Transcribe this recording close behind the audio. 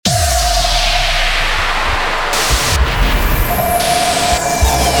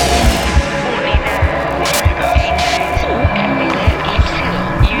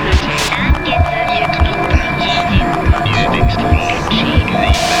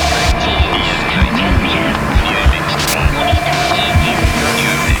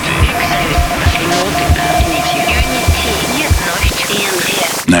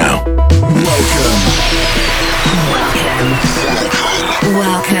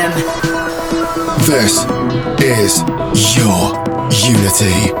This is your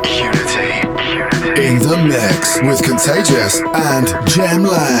Unity. In the mix with Contagious and Jem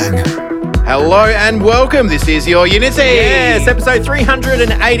Lang. Hello and welcome. This is your Unity. Yes, episode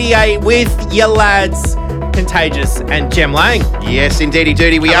 388 with your lads, Contagious and Jem Lang. Yes, indeedy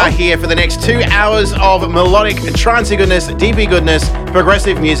duty. We are here for the next 2 hours of melodic, trancey goodness, DB goodness,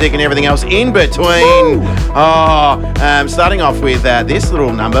 progressive music, and everything else in between. Starting off with this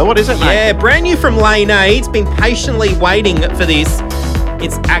little number. What is it, mate? Yeah, brand new from Lane A. It's been patiently waiting for this.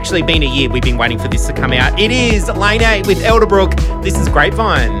 It's actually been a year we've been waiting for this to come out. It is Lane A with Elderbrook. This is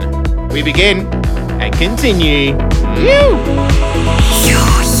Grapevine. We begin and continue. Your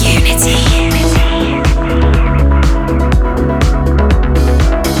Unity.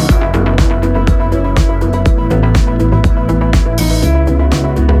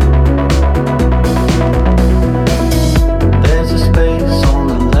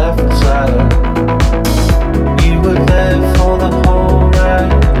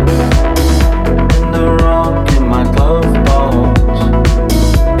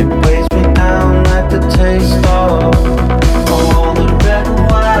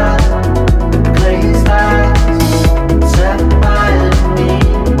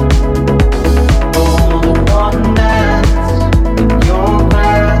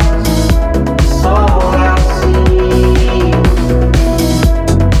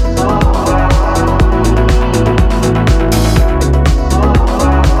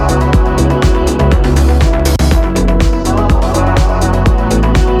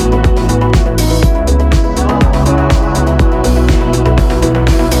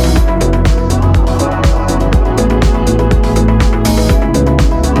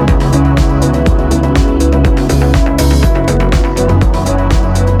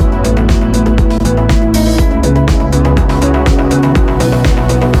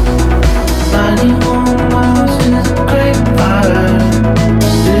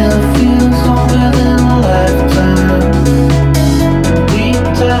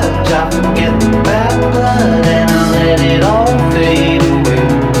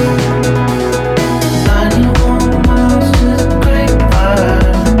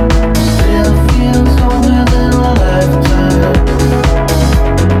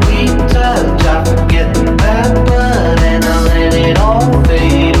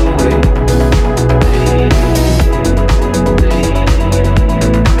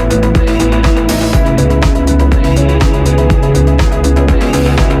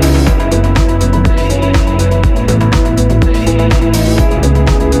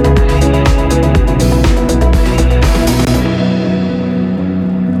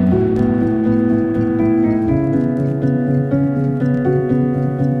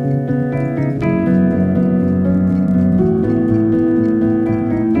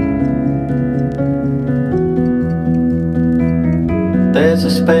 There's a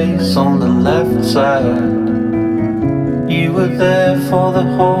space on the left side. You were there for the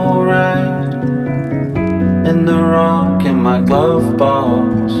whole ride. And the rock in my glove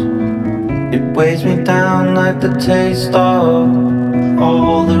box, it weighs me down like the taste of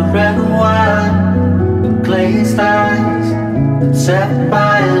all the red wine, the glazed eyes that sat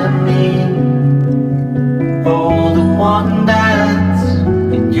by me. Oh, the one dance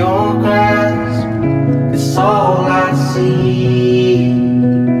in your grasp is all I see.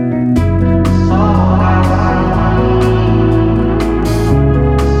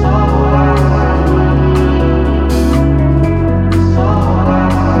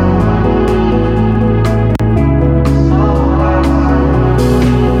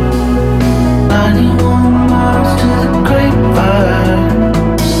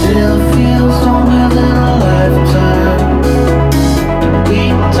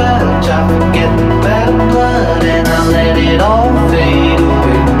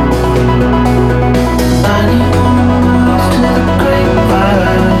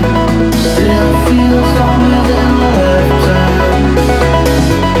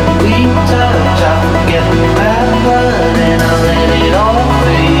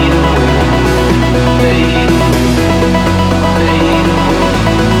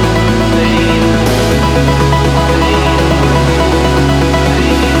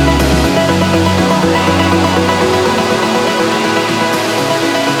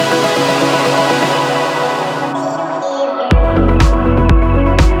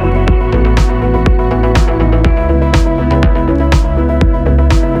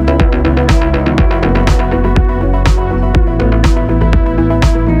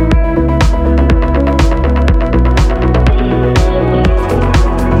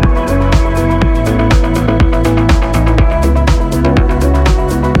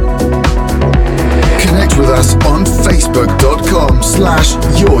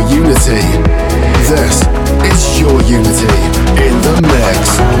 patreon.com/yourunity. This is Your Unity in the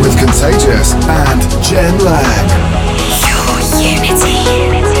mix with Contagious and Jem Lang. Your Unity.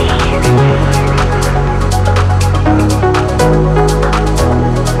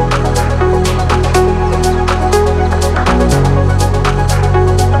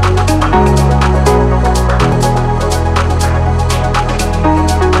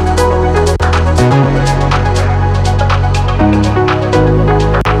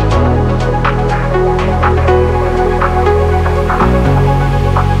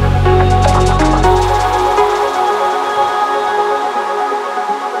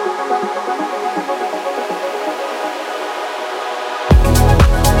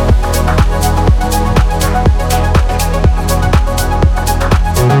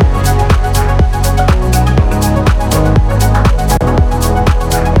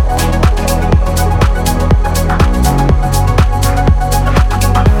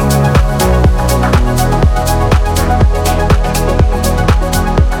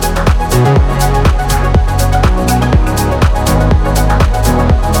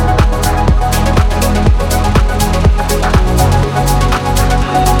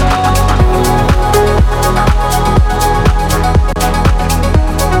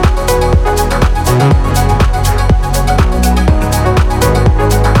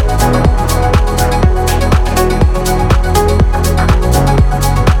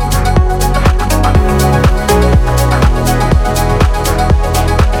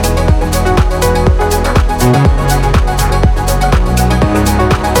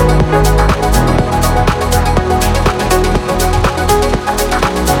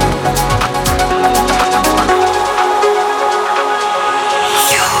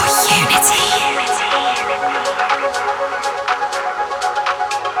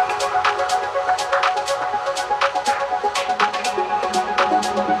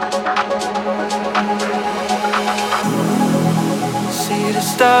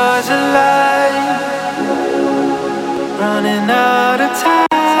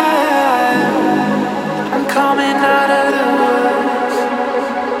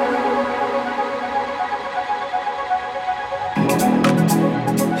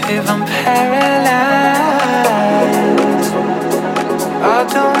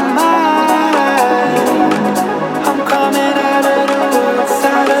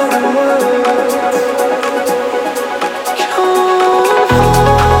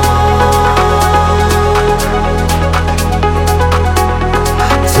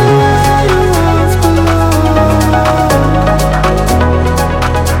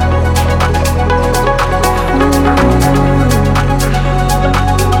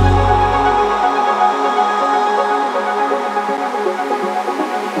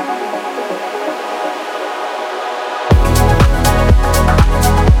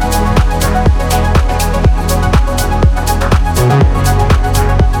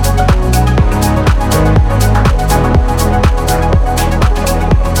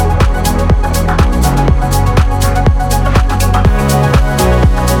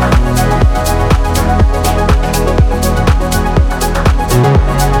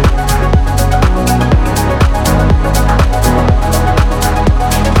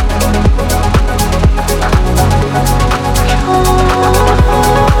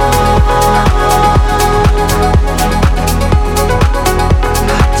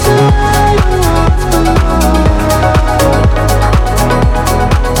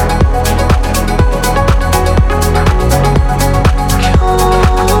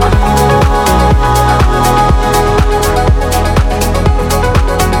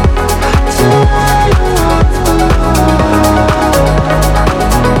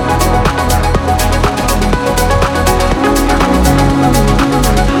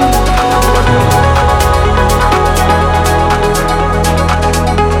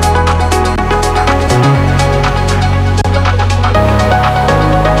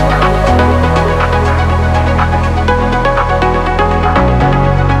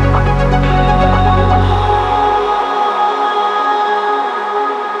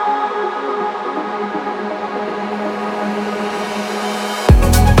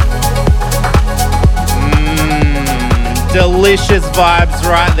 Delicious vibes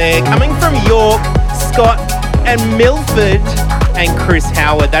right there. Coming from York, Scot and Millfield and Chris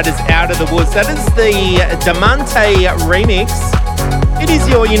Howard. That is Out of the Woods. That is the Damante remix. It is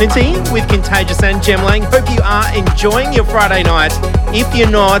Your Unity with Contagious and Jem Lang. Hope you are enjoying your Friday night. If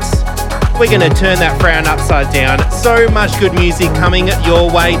you're not, we're going to turn that frown upside down. So much good music coming your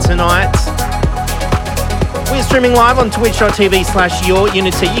way tonight. We're streaming live on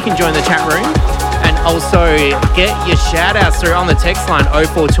twitch.tv/YourUnity. You can join the chat room and Also, get your shout outs through on the text line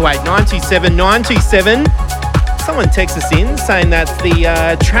 0428 927 927. Someone texts us in saying that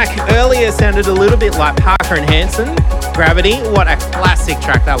the track earlier sounded a little bit like Parker and Hanson. Gravity, what a classic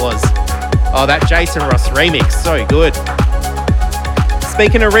track that was. Oh, that Jason Ross remix, so good.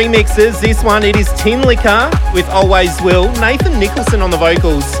 Speaking of remixes, this one, it is Tinlicker with Always Will. Nathan Nicholson on the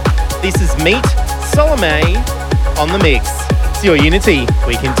vocals. This is Meet Salome on the mix. It's your Unity.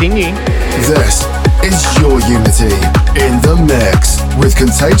 We continue. This is your Unity in the mix with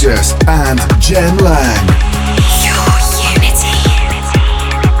Contagious and Jem Lang.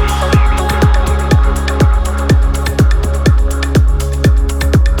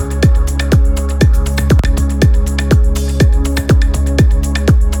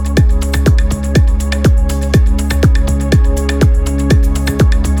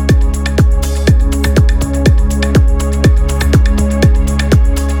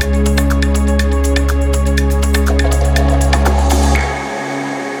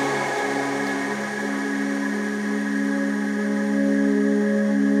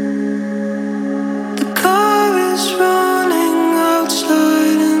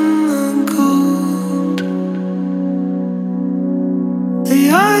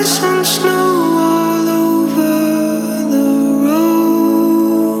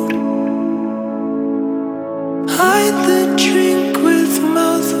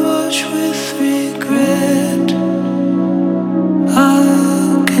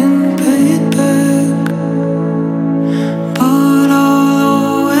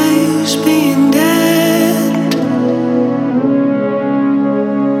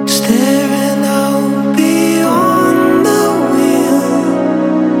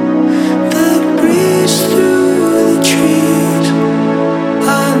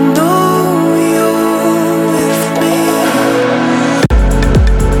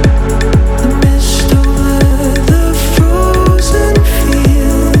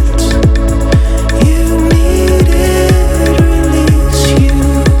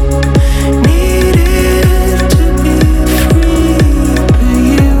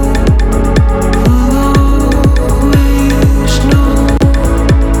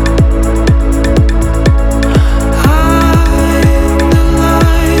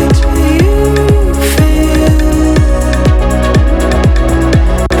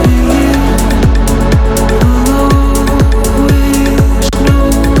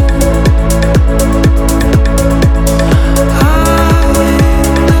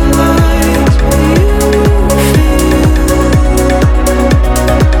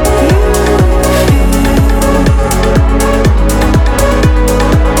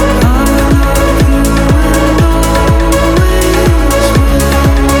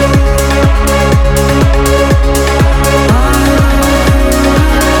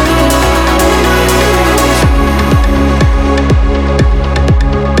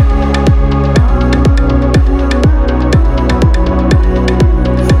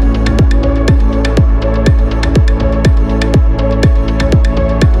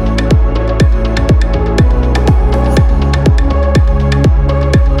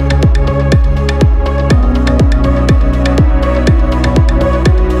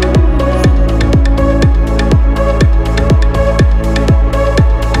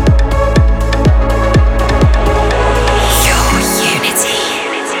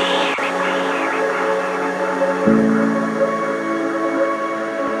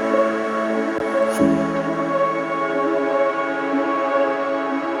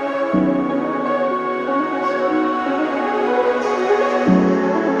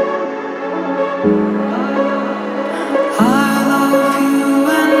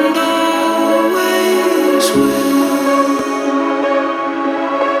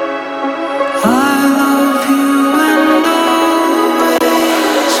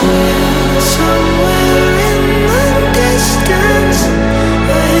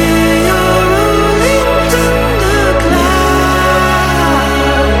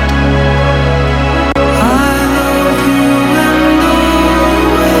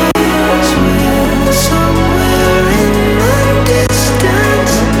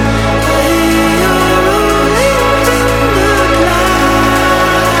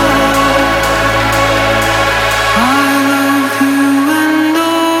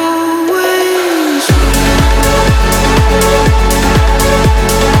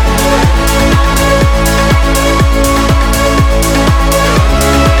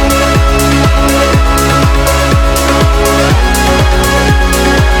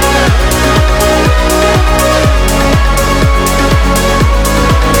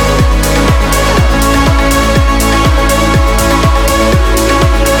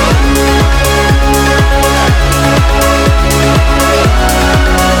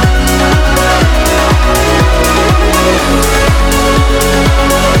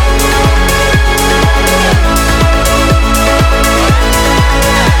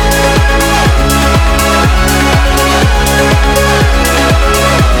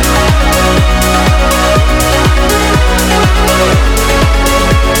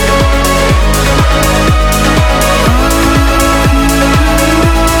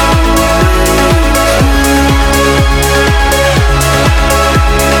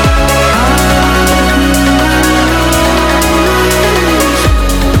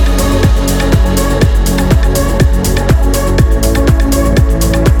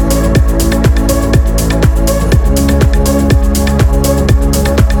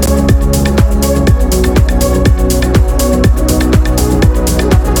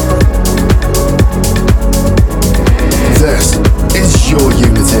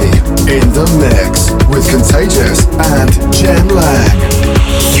 in the mix with Contagious and Jem Lang.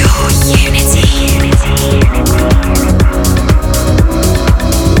 Your unity.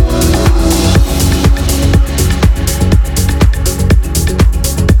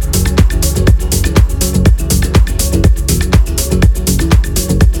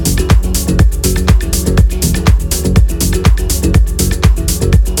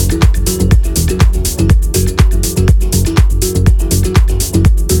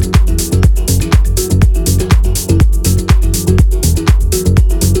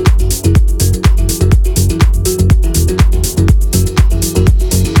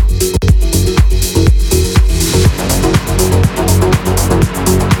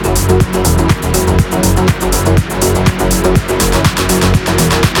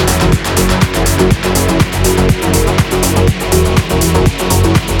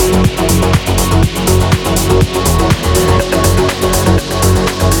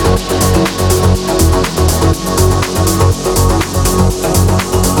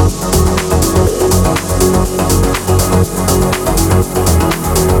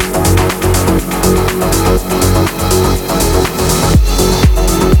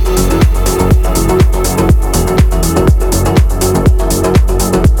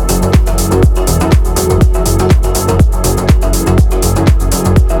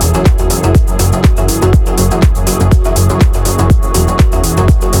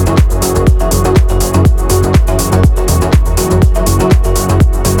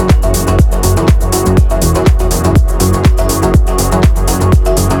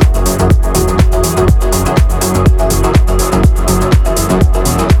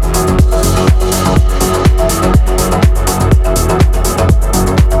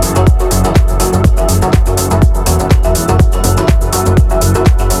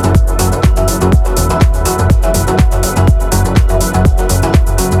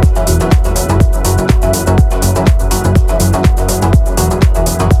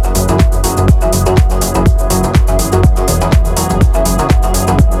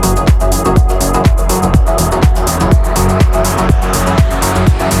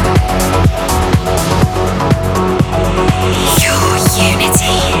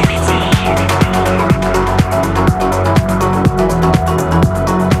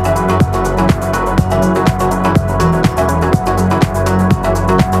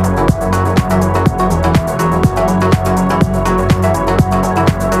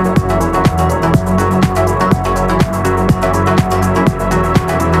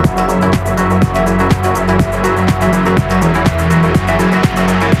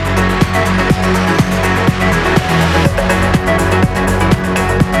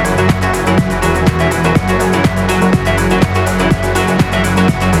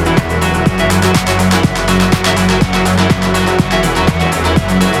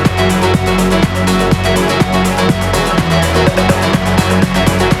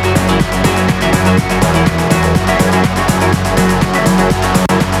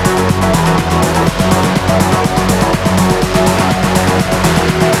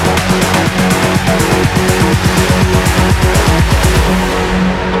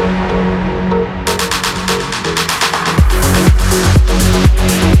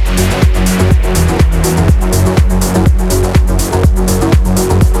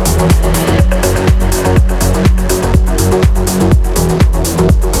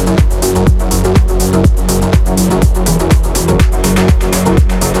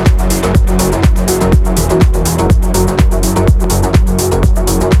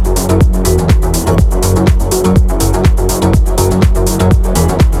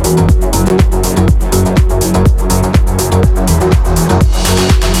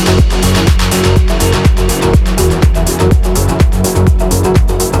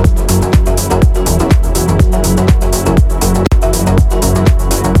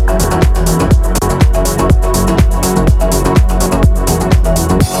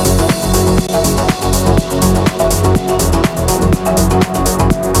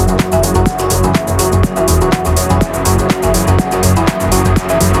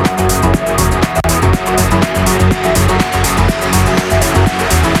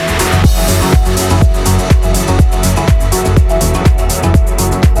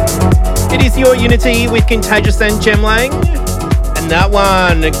 Your Unity with Contagious and Jem Lang. And that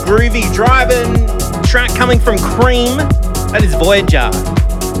one, a groovy driving track coming from Cream. That is Voyager.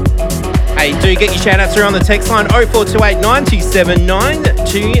 Hey, do get your shout outs through on the text line 0428 927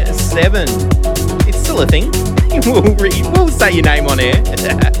 927. It's still a thing. We'll say your name on air.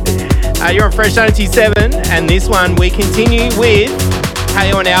 You're on Fresh 97, and this one we continue with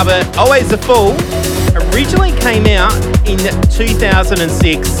Kyau and Albert, Always a Fool. Originally came out in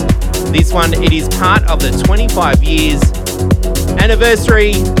 2006. This one, it is part of the 25 years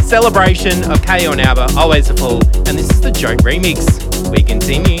anniversary celebration of Kyau and Alba, Always a Fool. And this is the Jope remix. We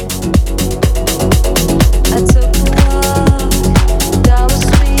continue. I took a walk down the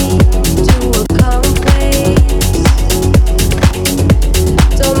street to a common place.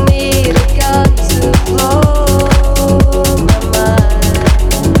 Don't need a gun to blow my mind.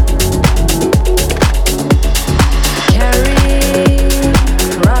 Carrying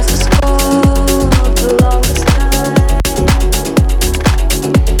across the score the longest time.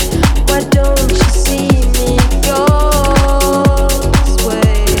 Why don't you see me go this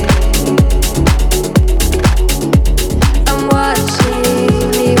way? I'm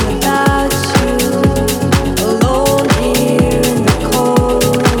watching me without you, alone here in the cold.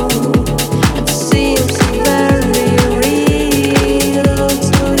 It seems very real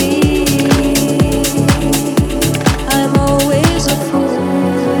to leave. I'm always a fool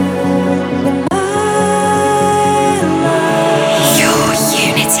in my life. Your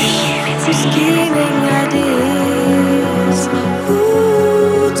unity. Scheming ideas, who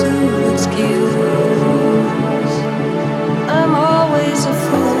to excuse? I'm always a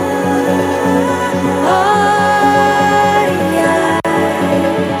fool. My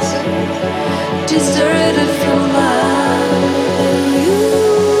eyes deserted from love,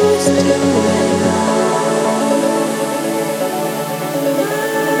 used to and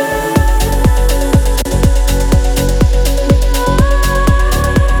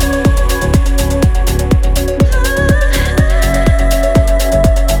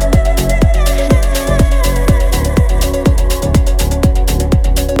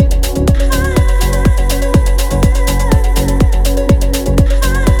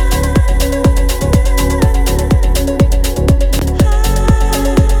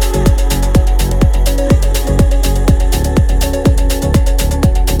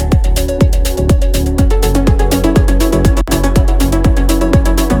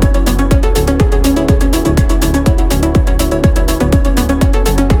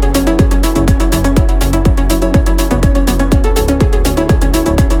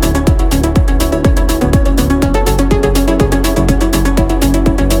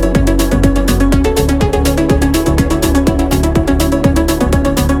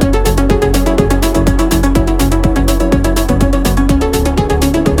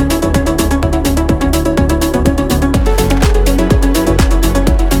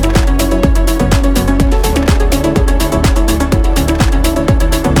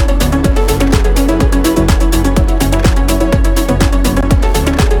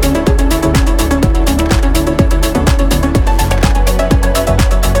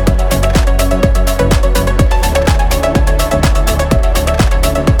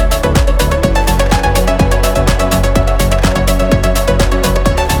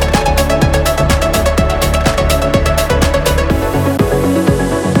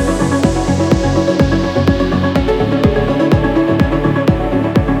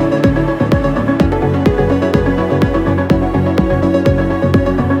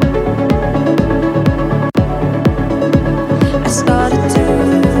I started to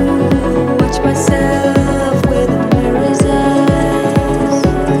watch myself with a mirror's eyes,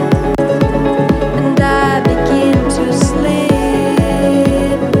 and I begin to slip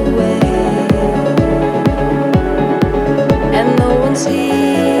away, and no one's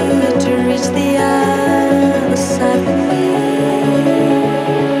here to reach the other side of me.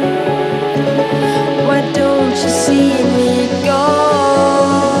 Why don't you see me go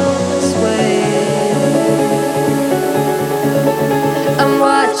this way? I'm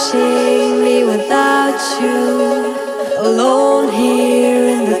watching me without you, alone here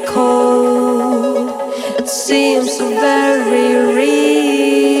in the cold. It seems so very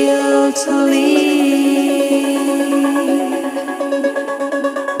real to leave.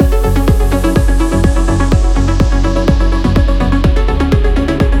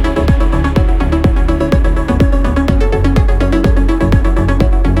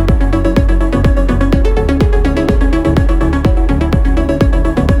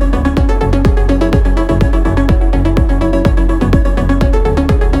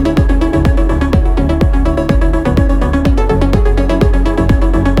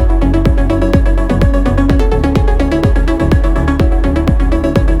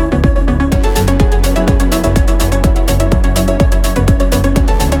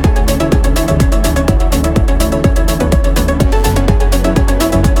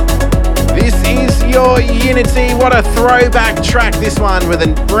 Unity, what a throwback track this one with a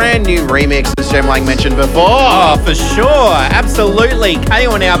brand new remix, as Jem Lang mentioned before. Oh, for sure. Absolutely.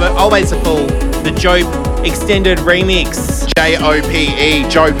 Kyau and Alba, Always a Fool. The Jope extended remix. Jope,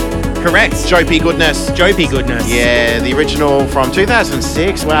 Jope. Correct. Jope Goodness. Jope Goodness. Yeah, the original from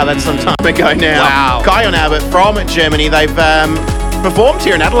 2006. Wow, that's some time ago now. Wow. Kyau Albert from Germany. They've performed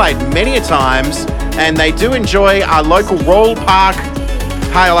here in Adelaide many a times, and they do enjoy our local Royal Park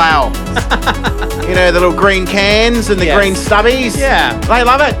Pale Ale. You know, the little green cans and the Yes. green stubbies. Yeah. They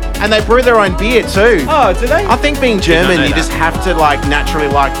love it. And they brew their own beer too. Oh, do they? I think being not German, know you that. just have to like naturally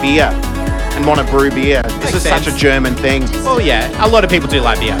like beer and want to brew beer. This Makes is such sense. a German thing. Well, yeah. A lot of people do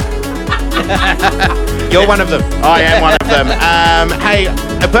like beer. You're one of them. I am one of them. Hey,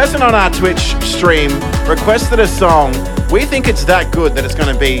 a person on our Twitch stream requested a song. We think it's that good that it's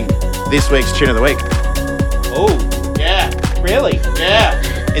going to be this week's Tune of the Week. Oh, Yeah. really? Yeah.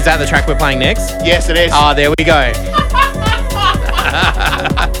 Is that the track we're playing next? Yes, it is. Oh, there we go.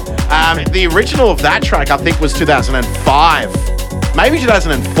 The original of that track, I think, was 2005. Maybe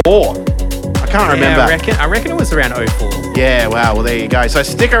 2004. I can't remember. Yeah, I reckon it was around 04. Yeah, wow. Well, there you go. So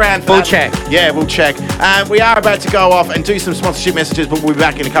stick around for We'll that. check. Yeah, we'll check. We are about to go off and do some sponsorship messages, but we'll be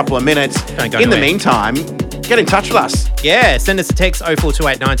back in a couple of minutes. Don't go In the nowhere. meantime, get in touch with us. Yeah, send us a text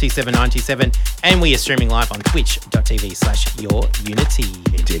 0428 9797, and we are streaming live on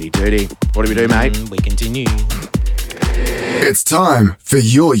twitch.tv/yourunity. Dirty. What do we do, mate? We continue. It's time for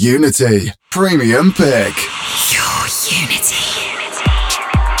your Unity Premium Pick. Your Unity.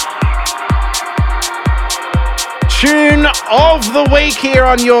 Tune of the week here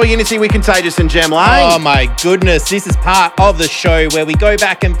on Your Unity with Contagious and Jem Lang. Oh my goodness, this is part of the show where we go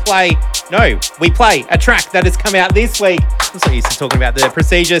back and play a track that has come out this week. I'm so used to talking about the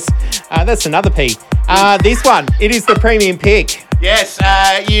procedures. That's another P. This one, it is the premium pick. Yes,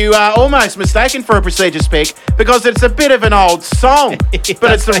 you are almost mistaken for a Procedures pick because it's a bit of an old song,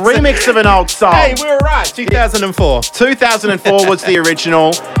 but it's a remix of an old song. Hey, we were right, 2004. 2004 was the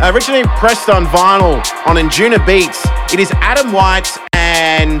original, originally pressed on vinyl on Injuna Beats. It is Adam White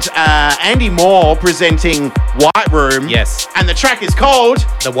and Andy Moor presenting Whiteroom. Yes. And the track is called,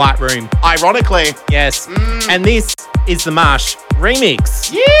 The Whiteroom. ironically, Yes. And this is the Marsh remix.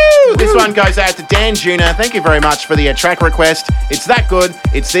 This one goes out to Dan Juna. Thank you very much for the track request. It's that good.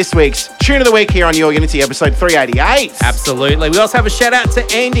 It's this week's Tune of the Week here on Your Unity, episode 388. Absolutely. We also have a shout out to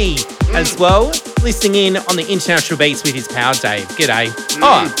Andy as well, listening in on the International Beats with his Power Dave. G'day.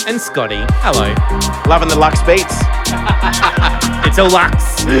 Oh, and Scotty. Hello. Loving the Lux beats. It's a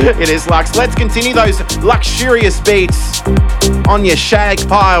Lux. It is Lux. Let's continue those luxurious beats on your shag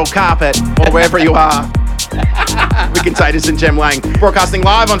pile carpet or wherever you are. With Contagious and Jem Lang, broadcasting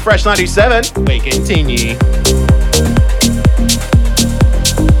live on Fresh 97. We continue.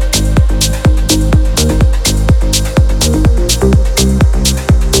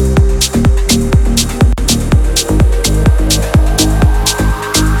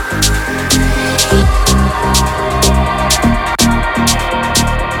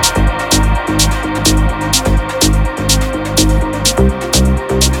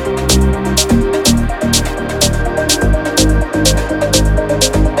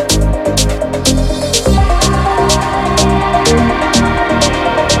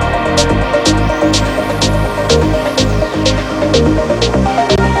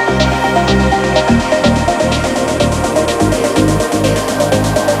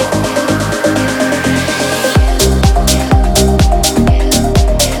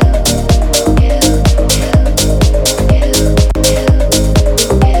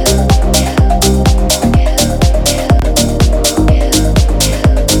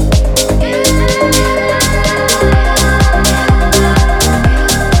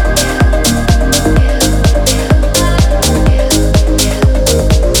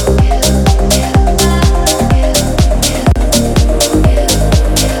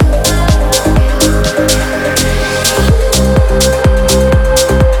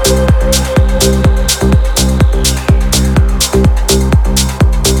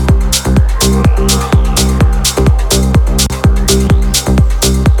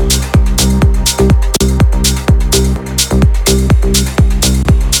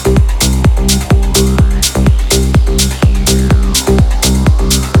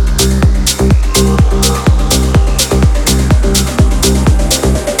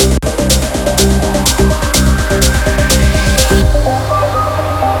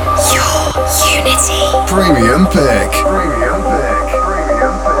 Premium Pick. Premium Pick.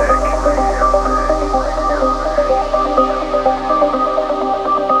 Premium Pick.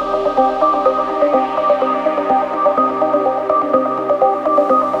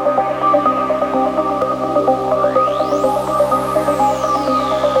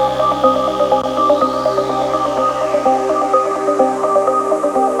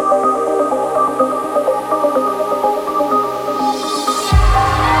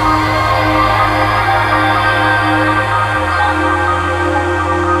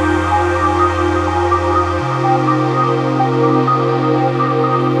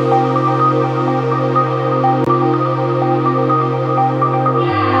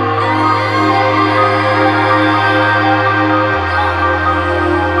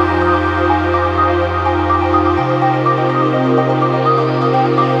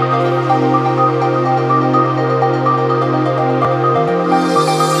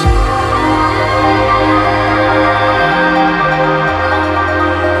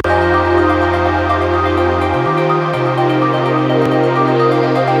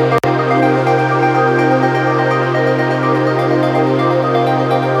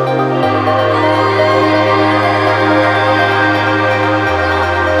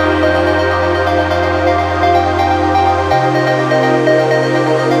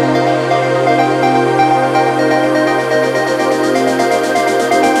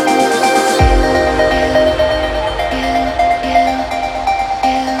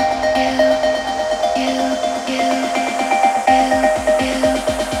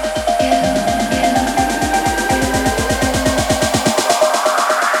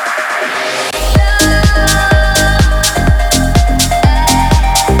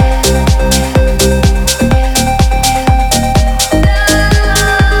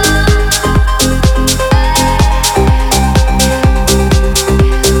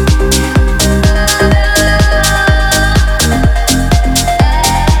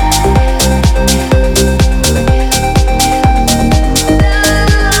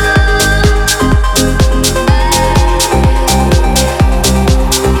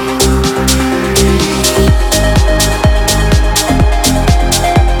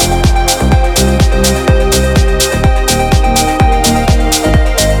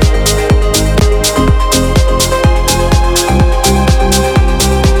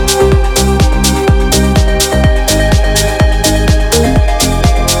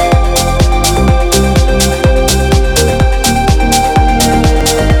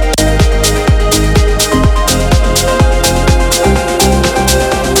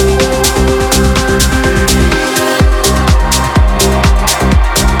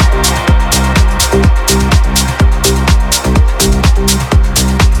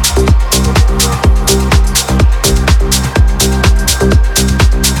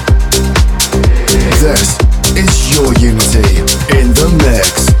 This is your Unity in the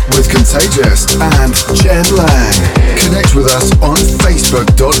mix with Contagious and Jem Lang. Connect with us on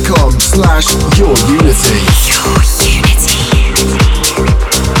facebook.com/yourunity.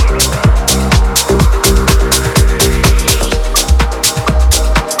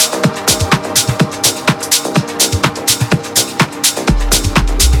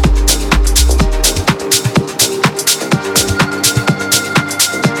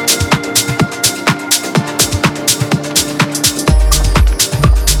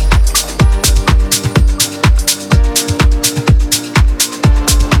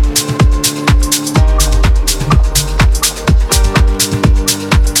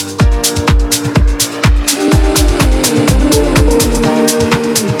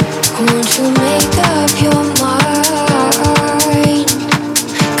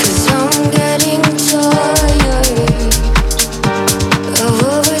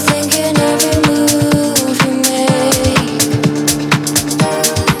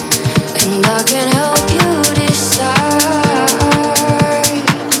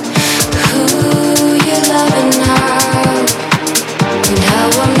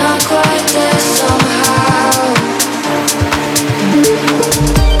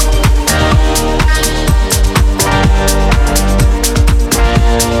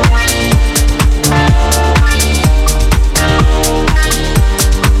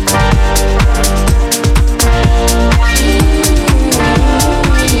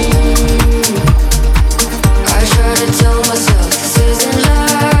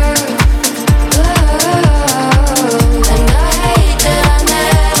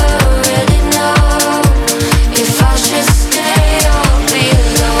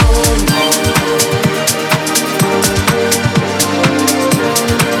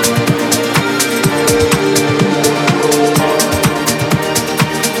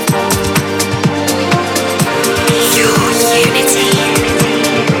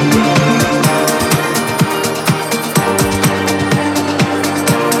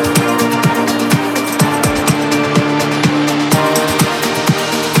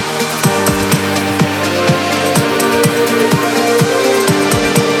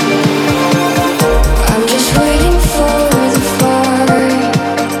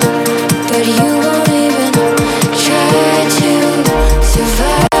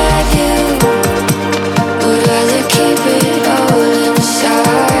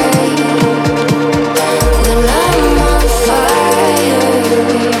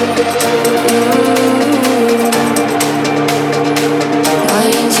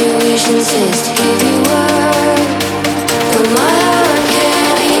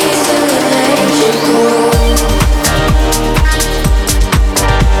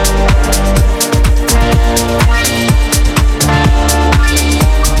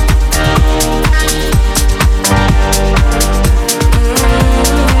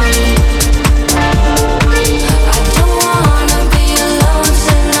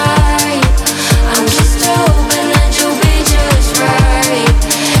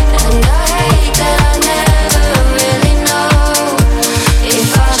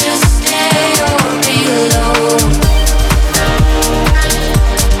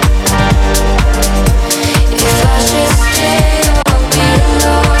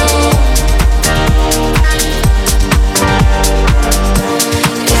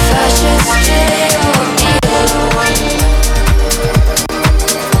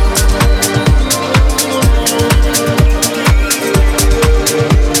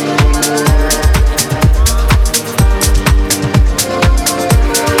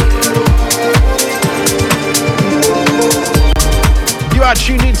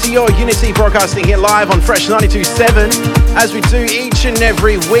 Your Unity. Broadcasting here live on Fresh 92.7 as we do each and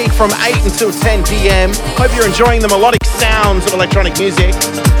every week from 8 until 10 p.m. Hope you're enjoying the melodic sounds of electronic music.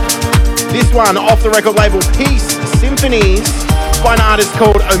 This one off the record label Peace Symphonies by an artist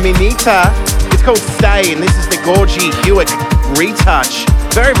called Amonita. It's called Stay, and this is the Gorje Hewek retouch.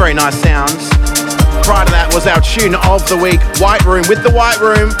 Very, very nice sounds. Prior to that was our tune of the week, Whiteroom with the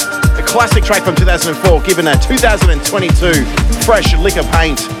Whiteroom, a classic track from 2004 given a 2022 Fresh Liquor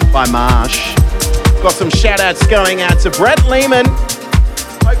Paint by Marsh. Got some shout outs going out to Brett Lehman.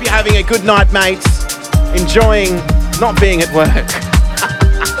 Hope you're having a good night, mates. Enjoying not being at work.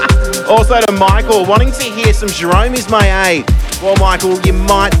 Also to Michael, wanting to hear some Jerome Isma-Ae. Well, Michael, you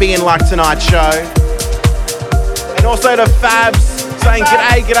might be in luck tonight, show. And also to Fabs, saying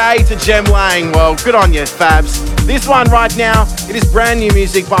g'day to Jem Lang. Well, good on you, Fabs. This one right now, it is brand new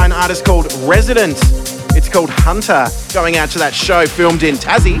music by an artist called Rezident. It's called Hunter, going out to that show filmed in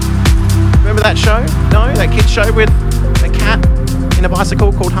Tassie. Remember that show? No? That kids show with a cat in a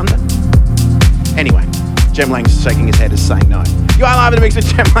bicycle called Hunter? Anyway, Jem Lang's shaking his head as saying no. You are live in the mix with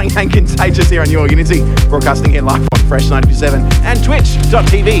Jem Lang and Contagious here on Your Unity, broadcasting here live on Fresh 97 and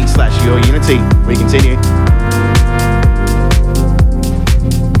twitch.tv/Your Unity. We continue.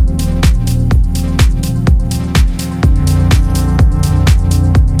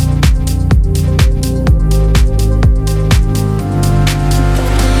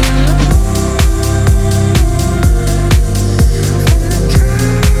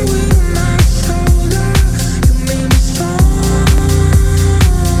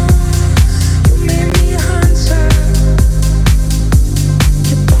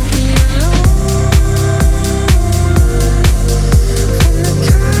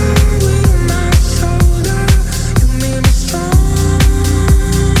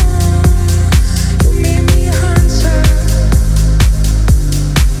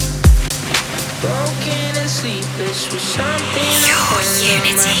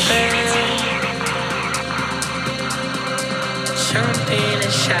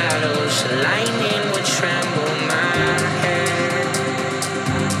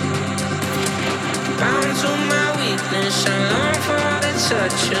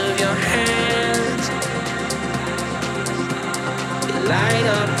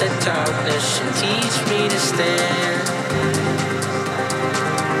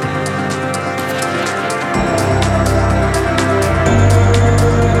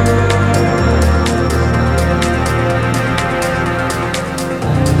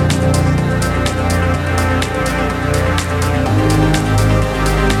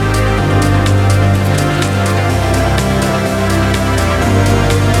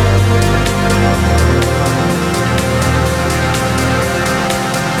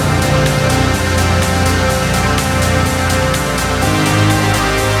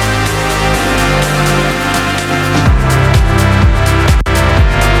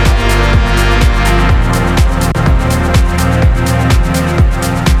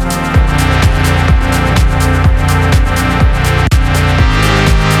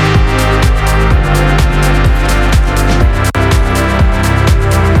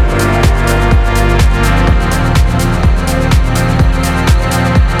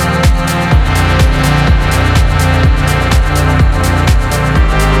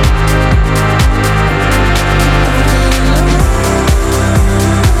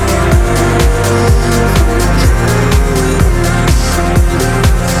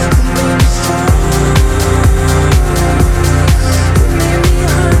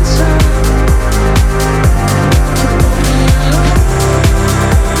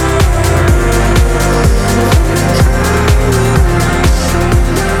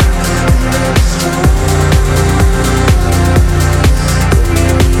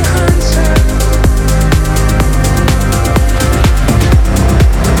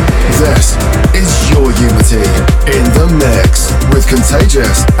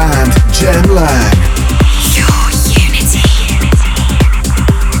 Contagious and Jem Lang.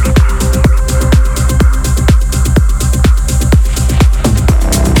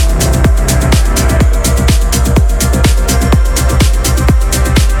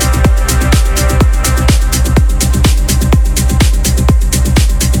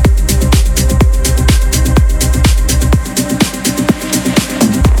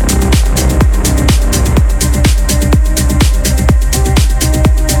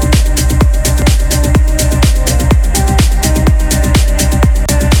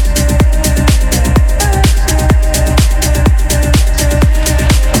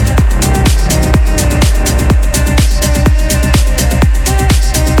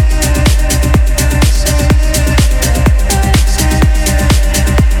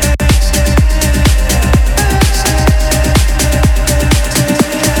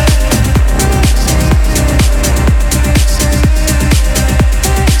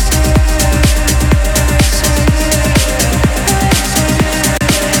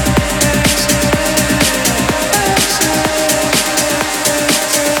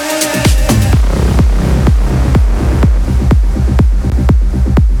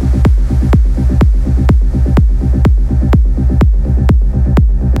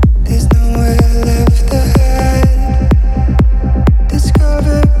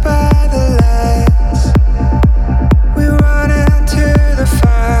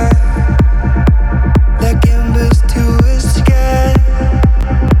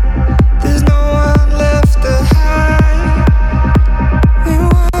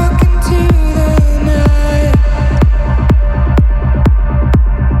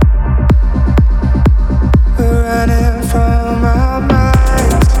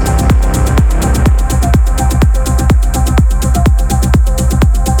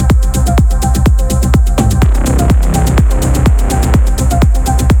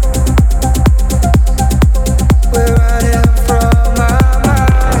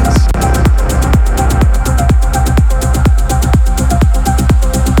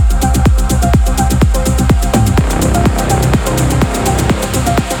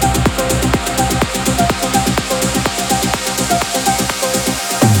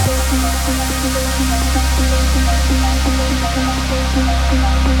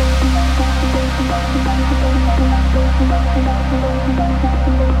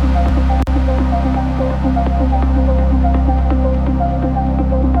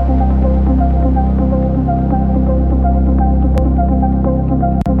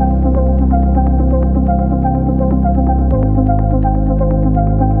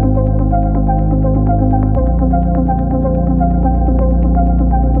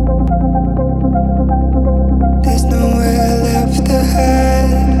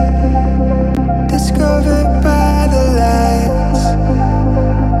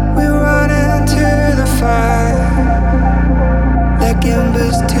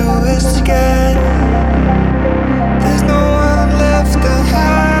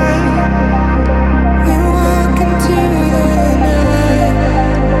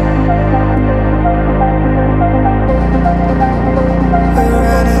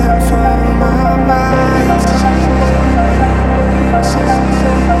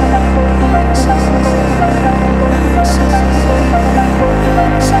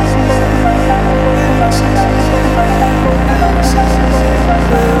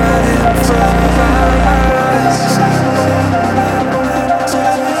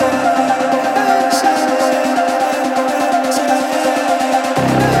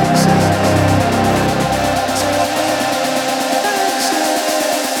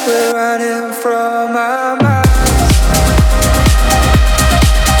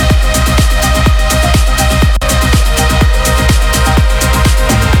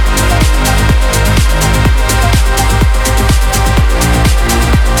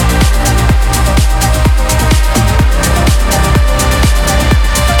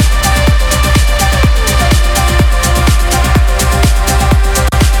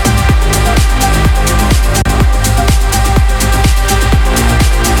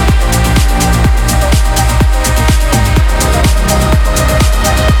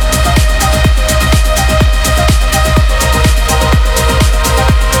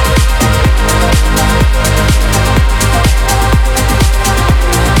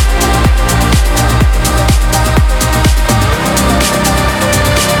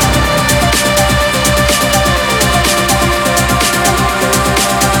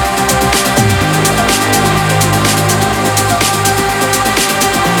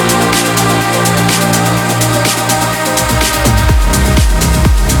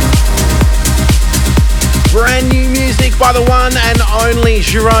 by the one and only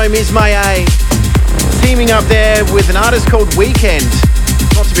Jerome Isma-Ae, teaming up there with an artist called Weekend,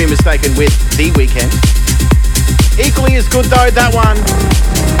 not to be mistaken with The Weekend. Equally as good though, that one.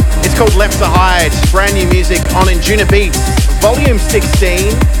 It's called Left to Hide. Brand new music on Injuna Beats, Volume 16.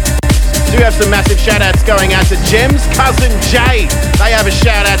 Do have some massive shout-outs going out to Jem's cousin Jay. They have a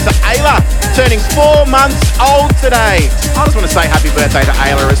shout-out to Ayla, turning 4 months old today. I just want to say happy birthday to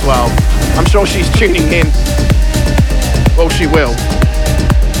Ayla as well. I'm sure she's tuning in. Well, she will.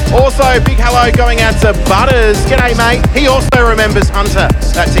 Also, big hello going out to Butters. G'day, mate. He also remembers Hunter,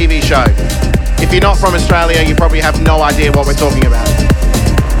 that TV show. If you're not from Australia, you probably have no idea what we're talking about.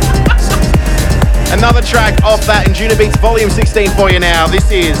 Another track off that Injuna Beats Volume 16 for you now.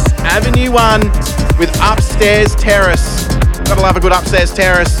 This is Avenue 1 with Upstairs Terrace. Gotta love a good Upstairs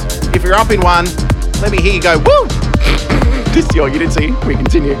Terrace. If you're up in one, let me hear you go, woo! This is your Unity. We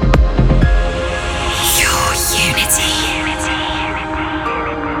continue. Your Unity.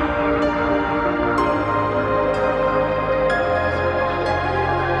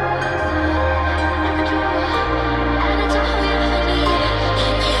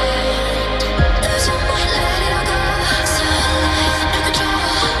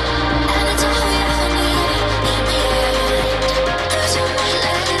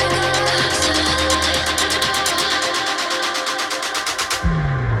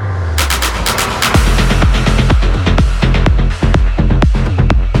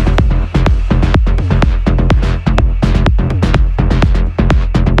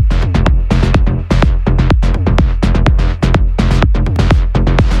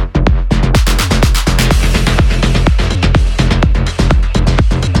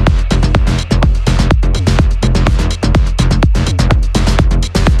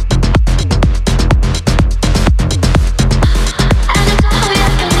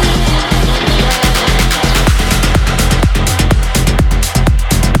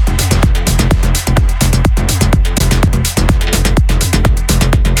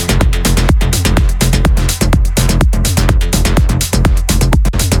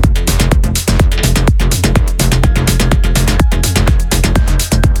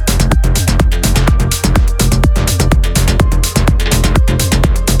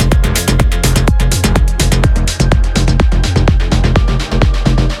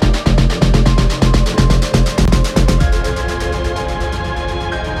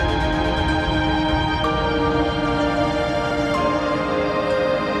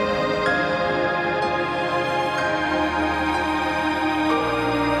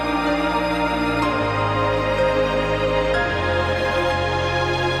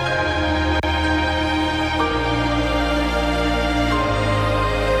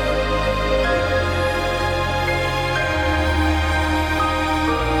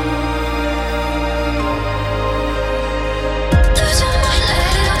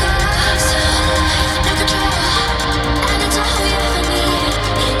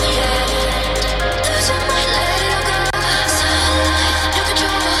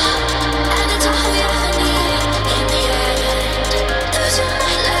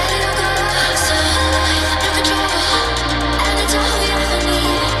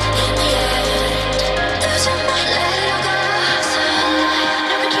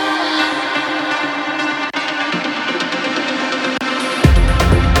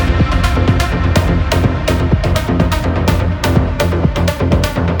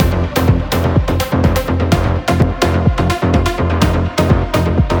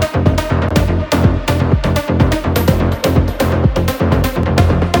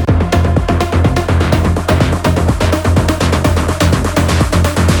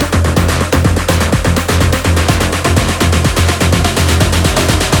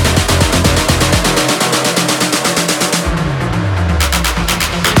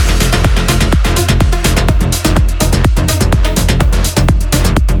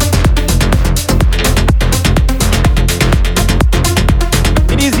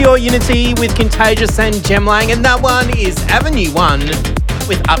 Your Unity with Contagious and Jem Lang, and that one is Avenue 1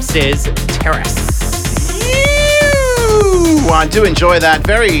 with Upstairs Terrace. Ew, I do enjoy that.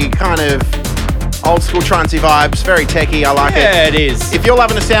 Very kind of old school trancey vibes, very techie. I like it. Yeah, it is. If you're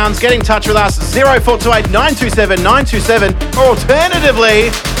loving the sounds, get in touch with us. 0428 927 927, or alternatively,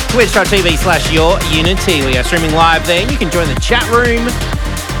 Twitch.tv/Your Unity. We are streaming live there. You can join the chat room,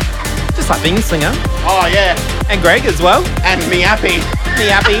 just like Bingslinger. Oh yeah, and Greg as well, and me happy. Me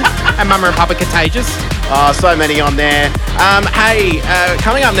happy, and Mama and Papa Contagious. Oh, so many on there. Hey,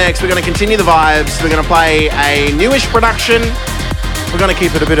 coming up next, we're going to continue the vibes. We're going to play a newish production. We're going to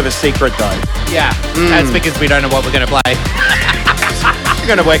keep it a bit of a secret, though. Yeah, that's because we don't know what we're going to play. We're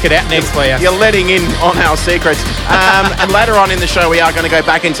going to work it out next for you. You're letting in on our secrets. And later on in the show, we are going to go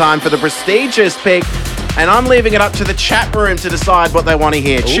back in time for the prestigious pick. And I'm leaving it up to the chat room to decide what they want to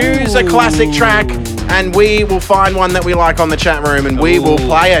hear. Choose a classic track, and we will find one that we like on the chat room, and we will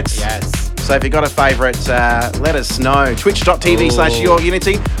play it. Yes. So if you've got a favourite, let us know.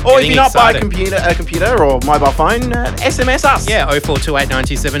 Twitch.tv/YourUnity. Or if you're not by a computer or mobile phone, SMS us. Yeah, 0428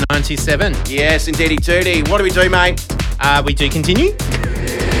 97 97. Yes, indeedy duty. What do we do, mate? We do continue.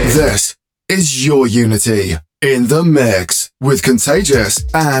 This is your Unity in the mix with Contagious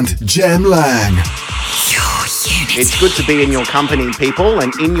and Jem Lang. It's good to be in your company, people,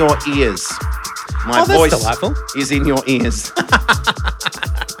 and in your ears. My that's voice delightful. is in your ears.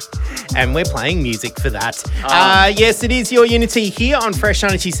 And we're playing music for that. Yes, it is your Unity here on Fresh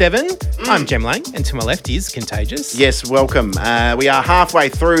 97. I'm Jem Lang, and to my left is Contagious. Yes, welcome. We are halfway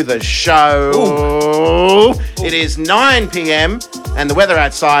through the show. Ooh. It is 9 p.m. and the weather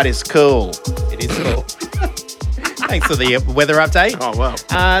outside is cool. It is cool. Thanks for the weather update. Oh, well.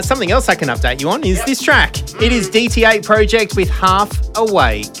 Something else I can update you on is this track. It is DT8 Project with Half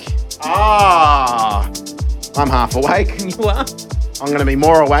Awake. I'm half awake. You are? I'm going to be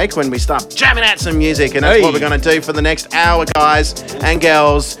more awake when we start jamming out some music, and that's what we're going to do for the next hour, guys and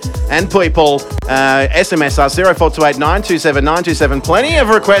girls and people. SMS us 0428 927 927. Plenty of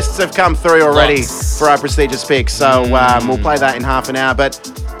requests have come through already for our prestigious pick, so we'll play that in half an hour. But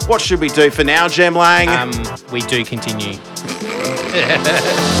what should we do for now, Jem Lang? We do continue.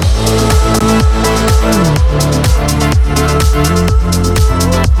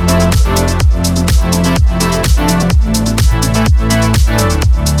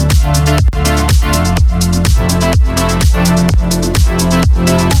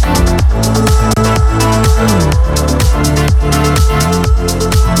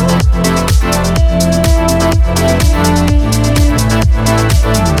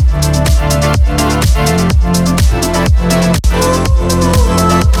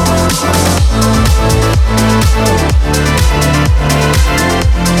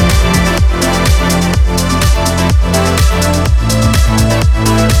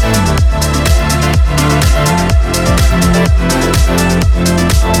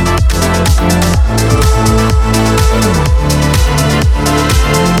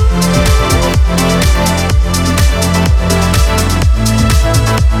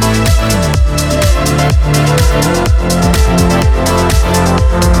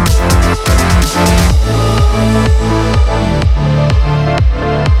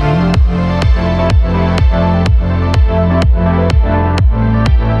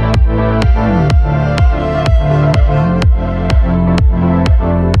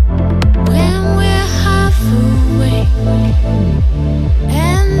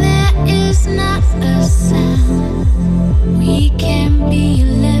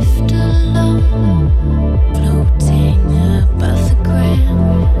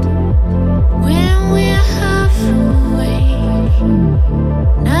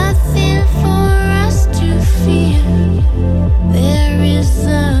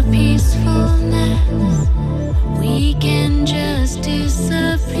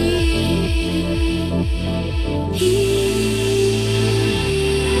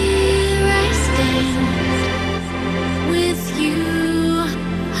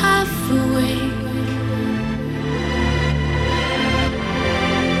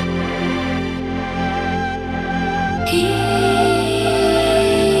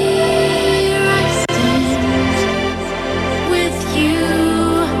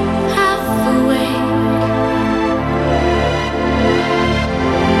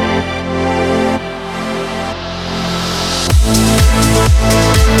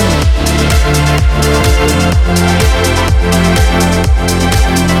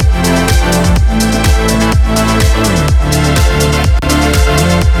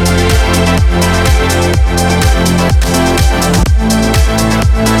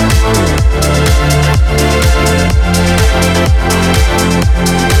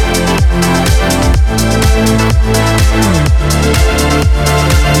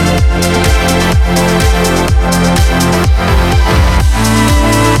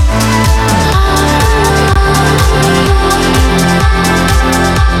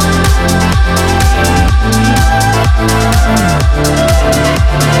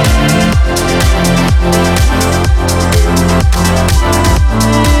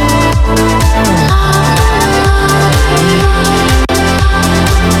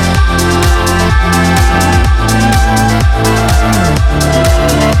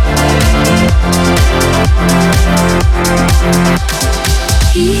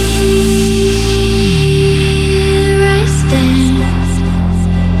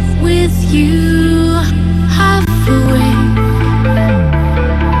 with you halfway.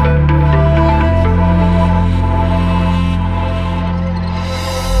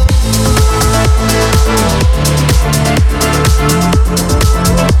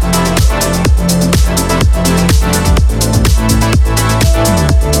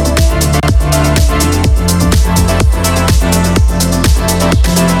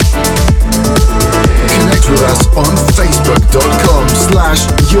 With us on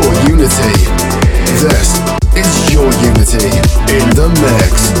facebook.com/yourunity. This is Your Unity in the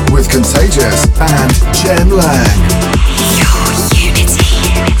mix with Contagious and Jem Lang. Your Unity.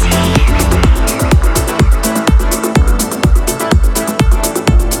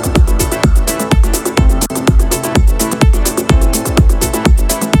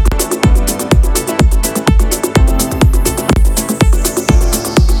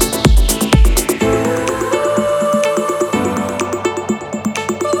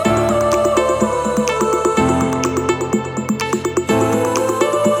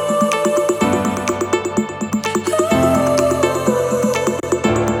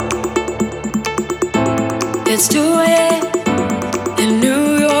 It's 2 a.m. in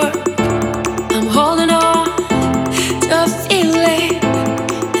New York. I'm holding on to a feeling.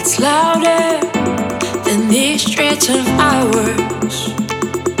 It's louder than these streets of ours.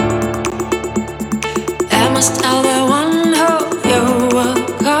 Am I still the one who you will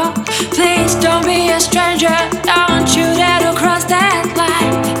call? Please don't be a stranger. Don't you dare to cross that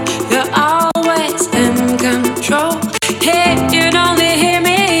line. You're always in control. Hey, you don't hear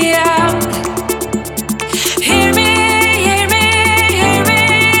me out. Hear me, hear me, hear me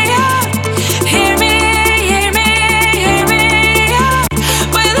out. Hear me, hear me, hear me out.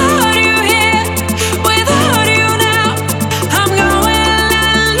 Without you here, without you now, I'm going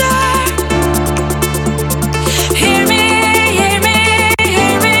under. Hear me, hear me,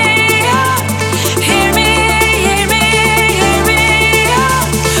 hear me out. Hear me, hear me, hear me out.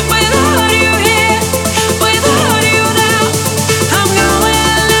 Without you here, without you now, I'm going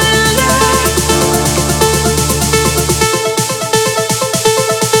under.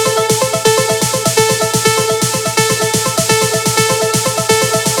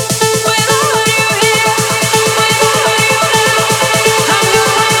 Without you here, without you now, I'm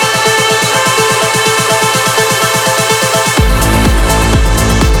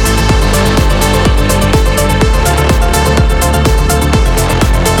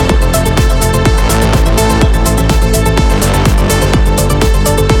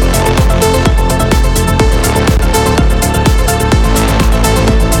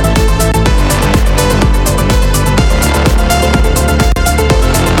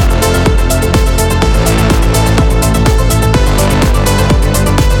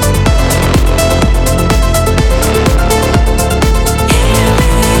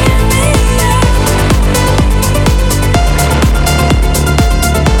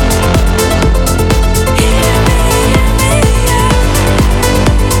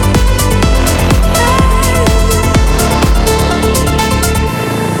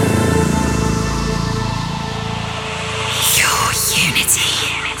Your Unity.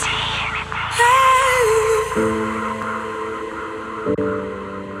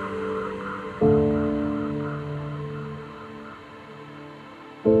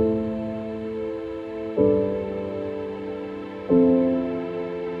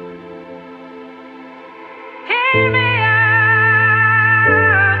 Hear me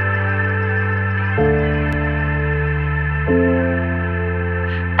out.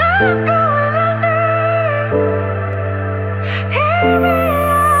 I'm going under. Hear me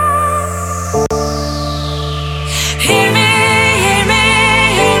out. Hear me, hear me,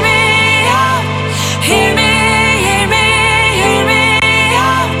 hear me out. Hear me, hear me, hear me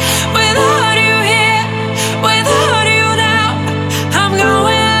out. Without you here, without you now, I'm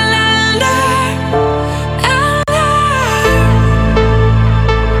going under. Under.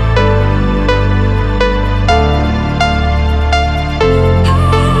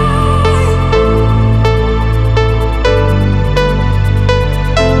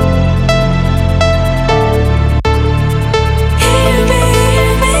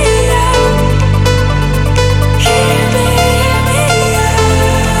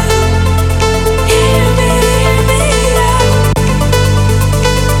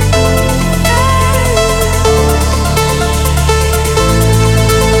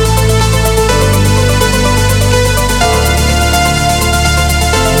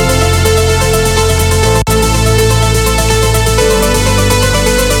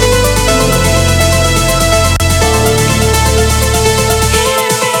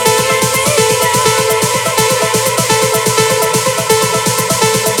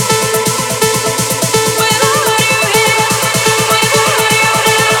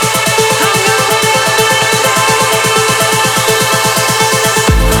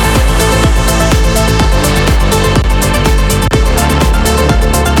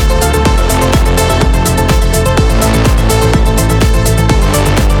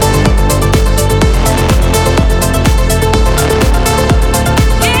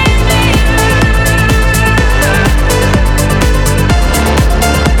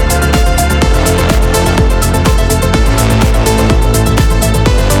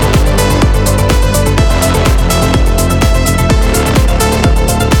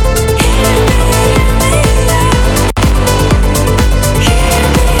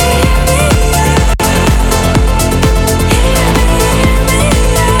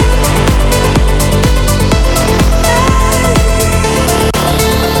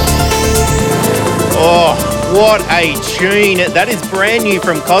 Isma-Ae tune. That is brand new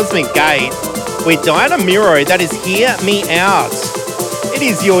from Cosmic Gate with Diana Miro. That is Hear Me Out. It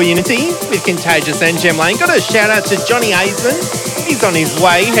is Your Unity with Contagious and Jem Lang. Got a shout out to Johnny Aisman. He's on his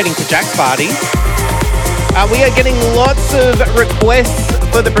way heading to Jack's party. We are getting lots of requests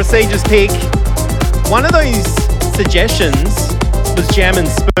for the Procedures pick. One of those suggestions was Jam and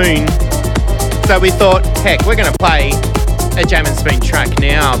Spoon. So we thought, heck, we're going to play a Jam and Spoon track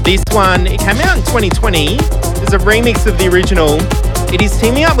now. This one, it came out in 2020. It's a remix of the original. It is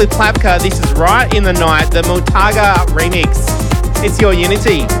teaming up with Plavka. This is Right in the Night, the Morttagua remix. It's Your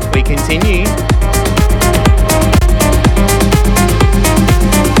Unity. We continue.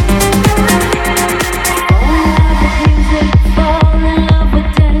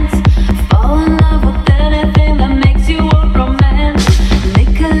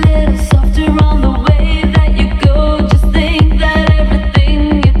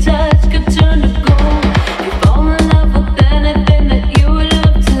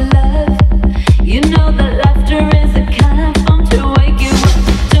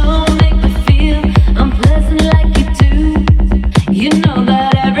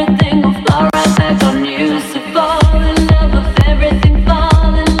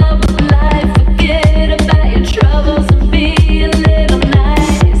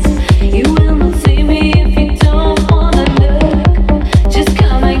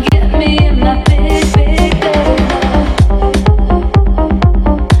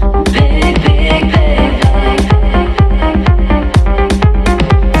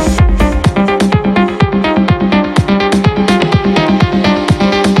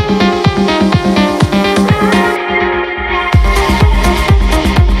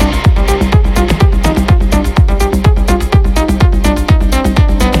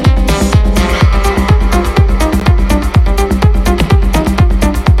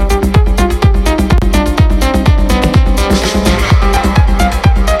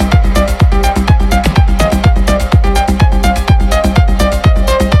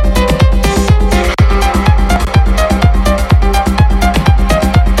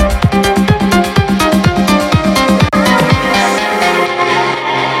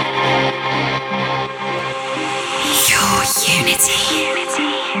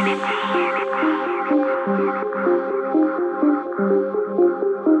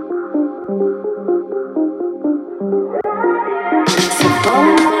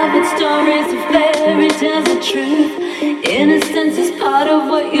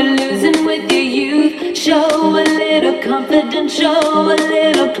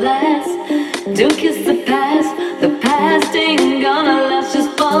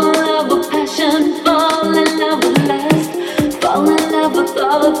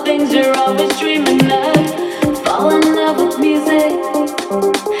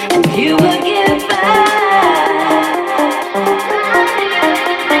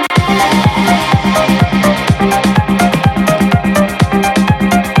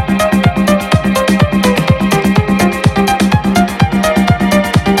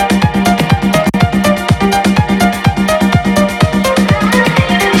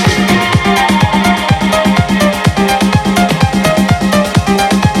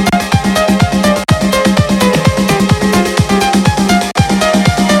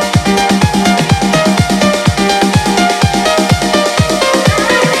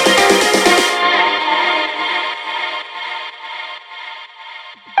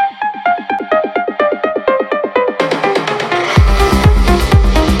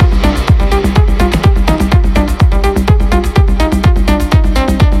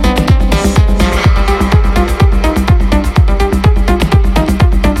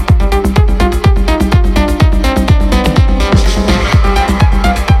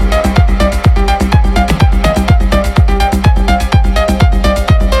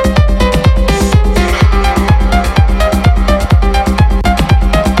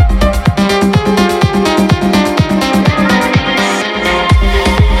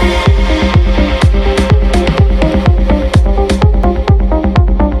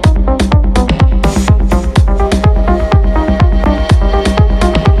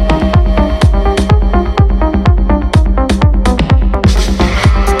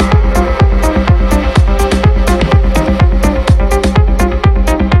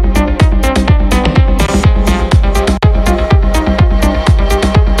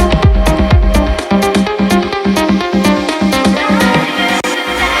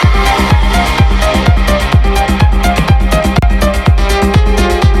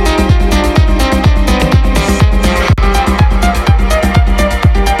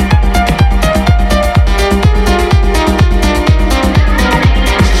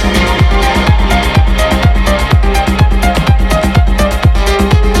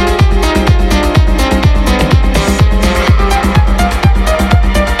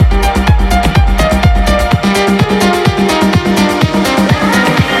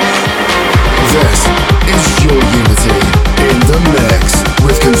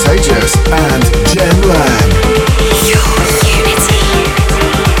 Contagious and Jem Lang. Your unity.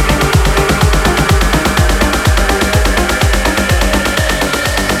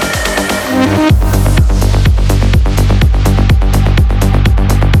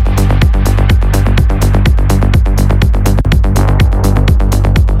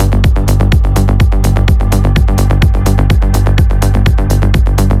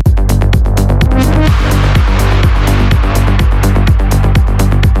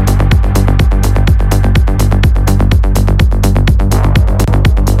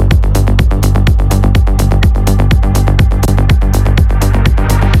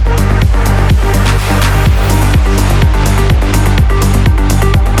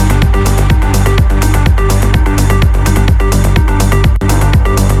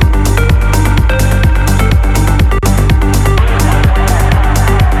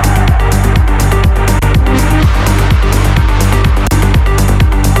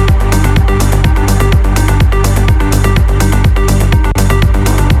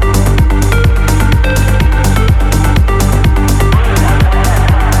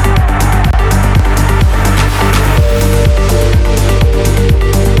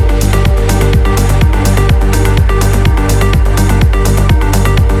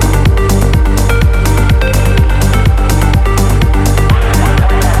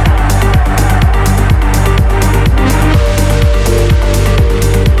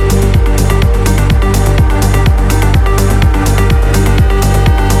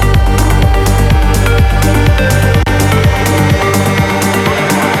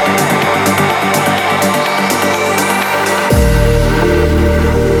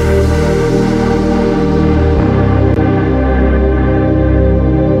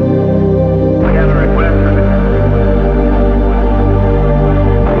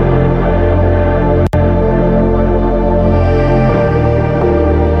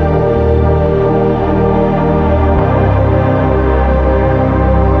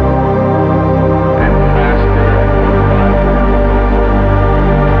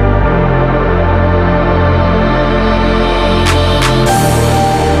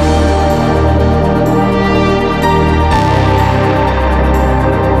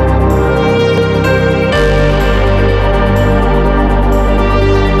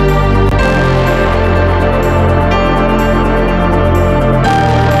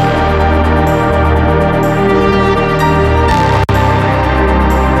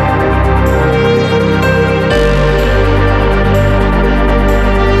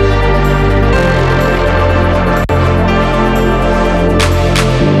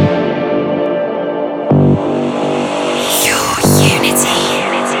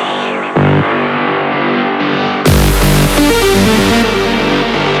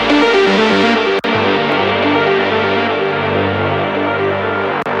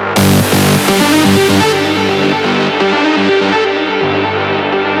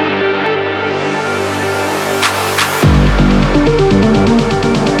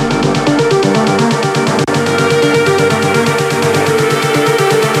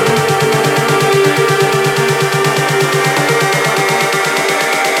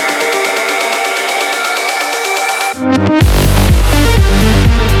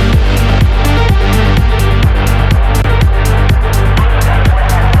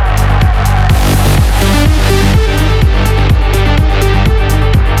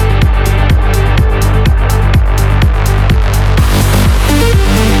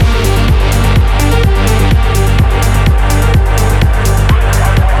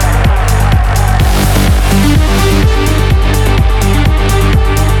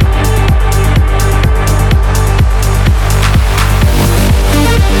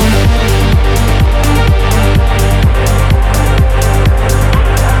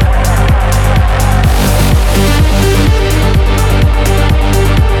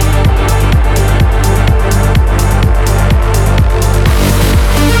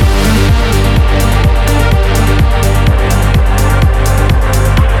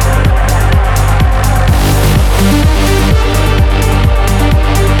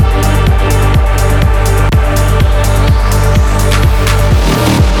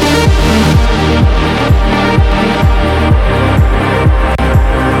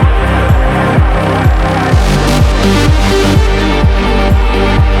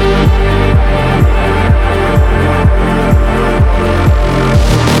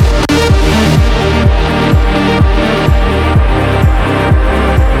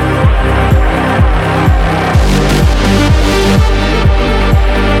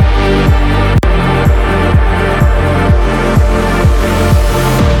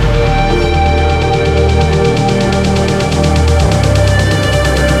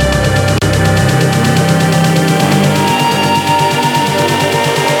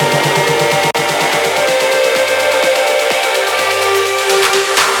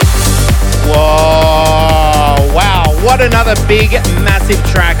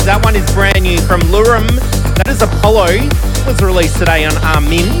 massive track. That one is brand new from LÜRUM. That is Apollo. Was released today on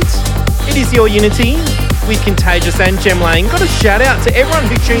Mint. It is Your Unity with Contagious and Jem Lang. Got a shout out to everyone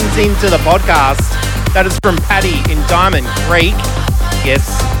who tunes into the podcast. That is from Paddy in Diamond Creek. Yes,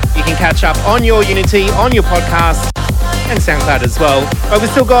 you can catch up on Your Unity, on your podcast, and SoundCloud as well. But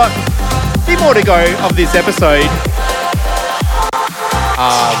we've still got a bit more to go of this episode.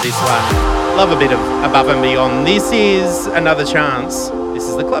 This one. Love a bit of Above and Beyond. This is Another Chance. This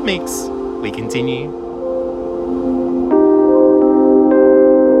is the Club Mix. We continue.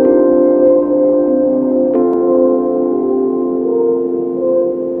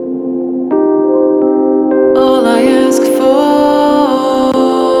 All I ask for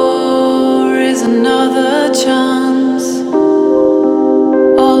is another chance.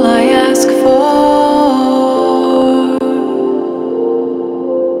 All I ask for.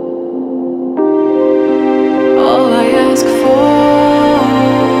 All I ask for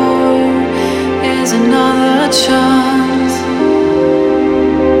is another chance.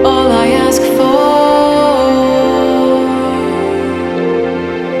 All I ask for.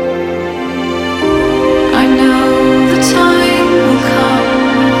 I know the time will come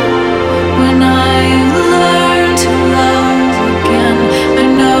when I learn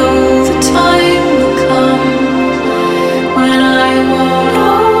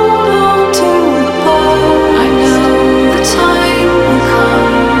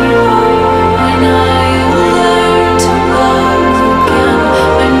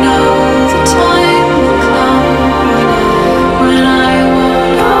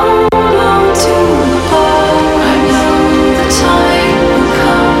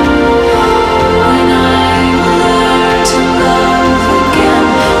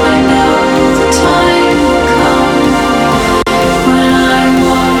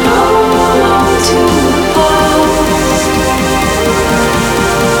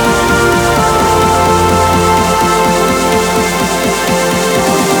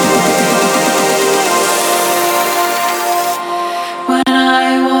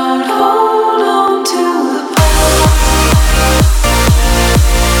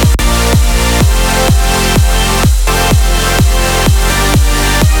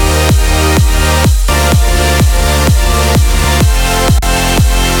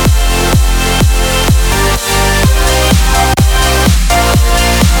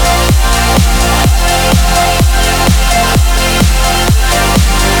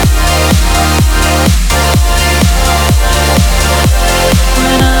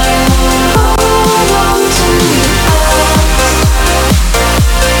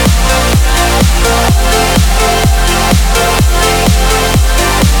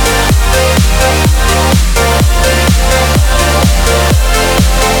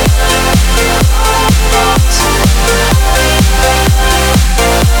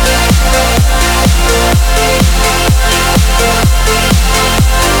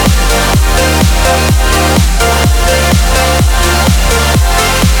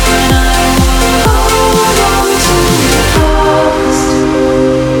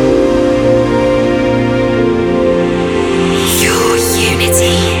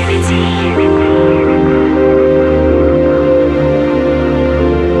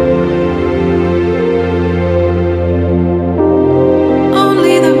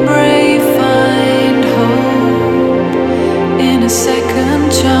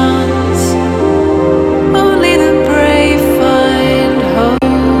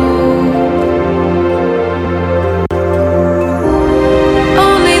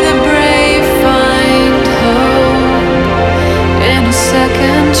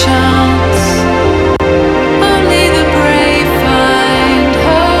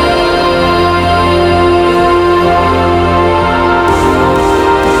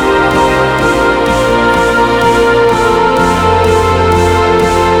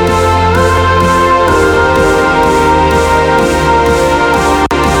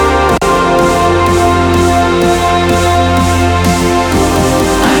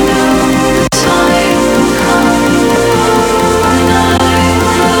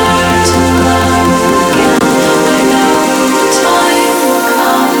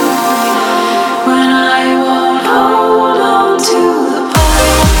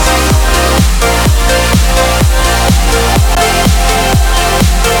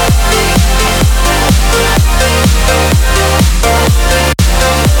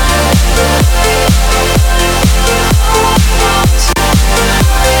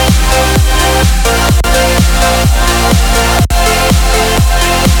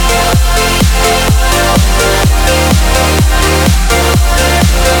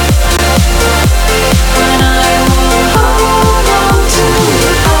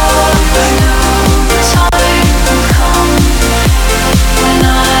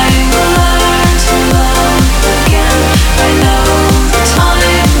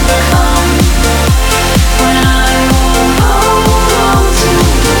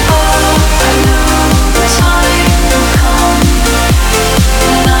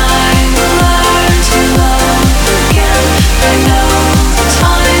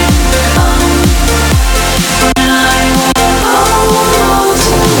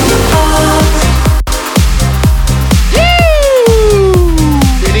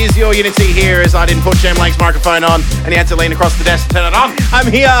your Unity here as I didn't put Jem Lang's microphone on and he had to lean across the desk to turn it on.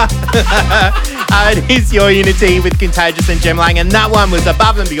 I'm here. It is your Unity with Contagious and Jem Lang, and that one was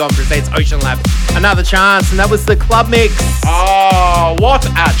Above and Beyond presents Oceanlab. Another chance, and that was the club mix. Oh, what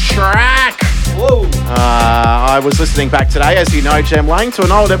a track! Whoa. I was listening back today, as you know, Jem Lang, to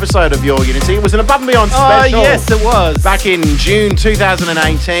an old episode of Your Unity. It was an Above and Beyond special. Oh, yes, it was. Back in June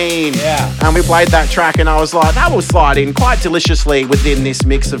 2018. Yeah. And we played that track, and I was like, that will slide in quite deliciously within this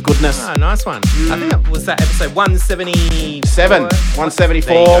mix of goodness. Oh, nice one. I think it was that episode 177.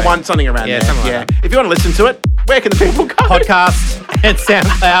 174, one something around there. Something like that. If you want to listen to it, where can the people go? Podcast and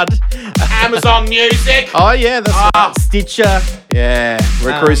SoundCloud. Amazon Music. Oh, yeah, that's right. Stitcher. Yeah,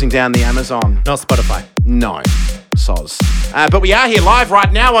 we're cruising down the Amazon. Not Spotify. No, soz. But we are here live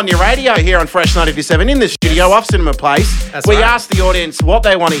right now on your radio here on Fresh 97 in the studio off Cinema Place. That's we right. asked the audience what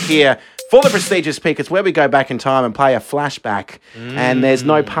they want to hear for the prestigious pick. It's where we go back in time and play a flashback. And there's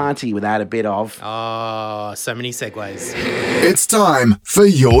no party without a bit of... Oh, so many segues. It's time for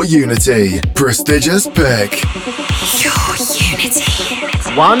your Unity prestigious pick. Your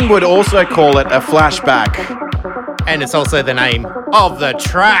Unity. One would also call it a flashback. And it's also the name of the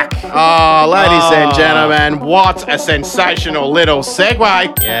track. Oh, ladies and gentlemen, what a sensational little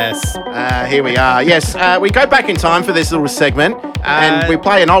segue. Yes. Here we are. Yes, we go back in time for this little segment and we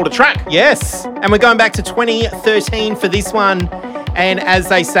play an older track. Yes. And we're going back to 2013 for this one. And as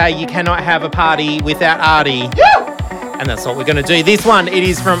they say, you cannot have a party without Arty. And that's what we're going to do. This one, it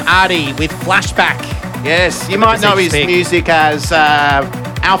is from Arty with Flashback. Yes, you might know his pick. music as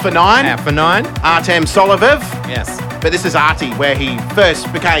Alpha 9, Alpha 9. Artem Soliviv, Yes. but this is Arty, where he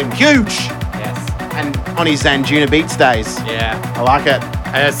first became huge Yes. and on his Zanjuna Beats days. Yeah. I like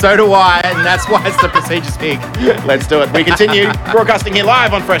it. So do I, and that's why it's the prestigious pick. Let's do it. We continue broadcasting here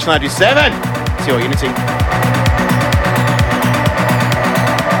live on Fresh 97. It's your Unity.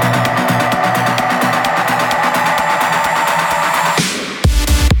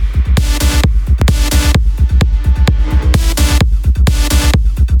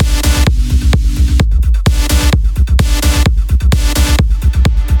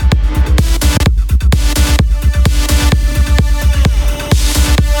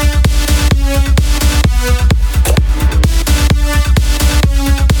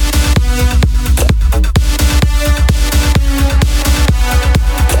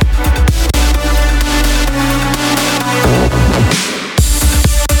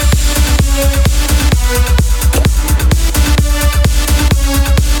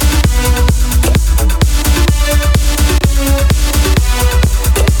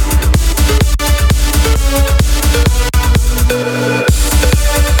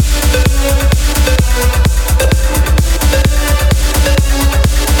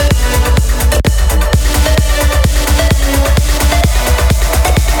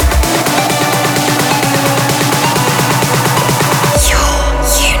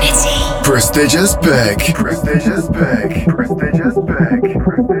 Prestigious pick. Prestigious pick. Prestigious pick. Prestigious pick.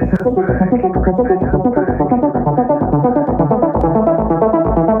 Prestigious pick.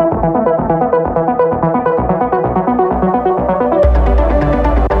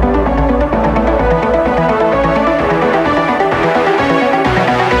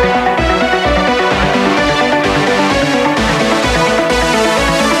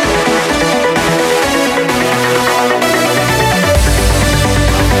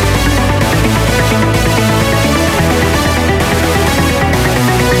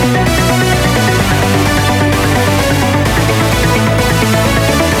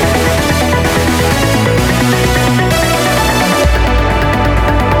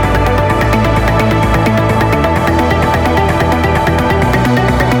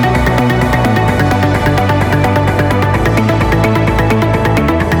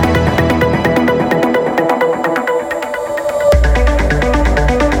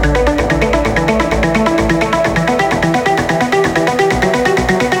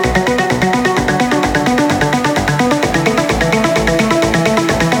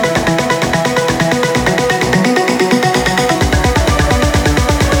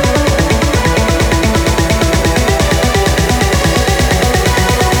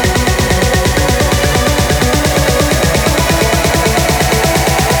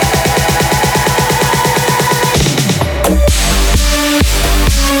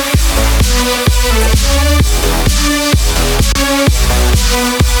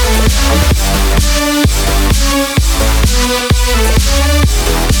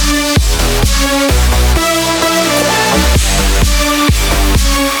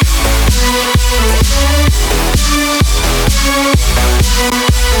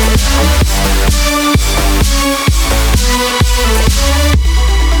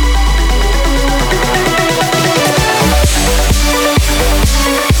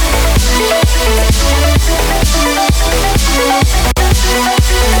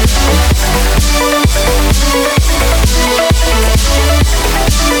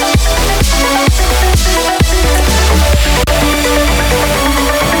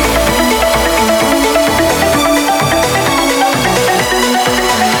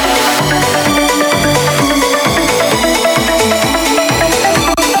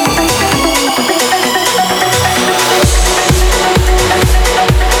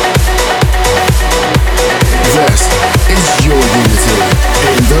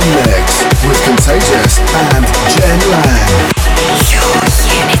 Contagious and Jem Lang. Your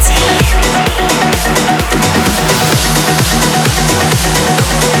unity.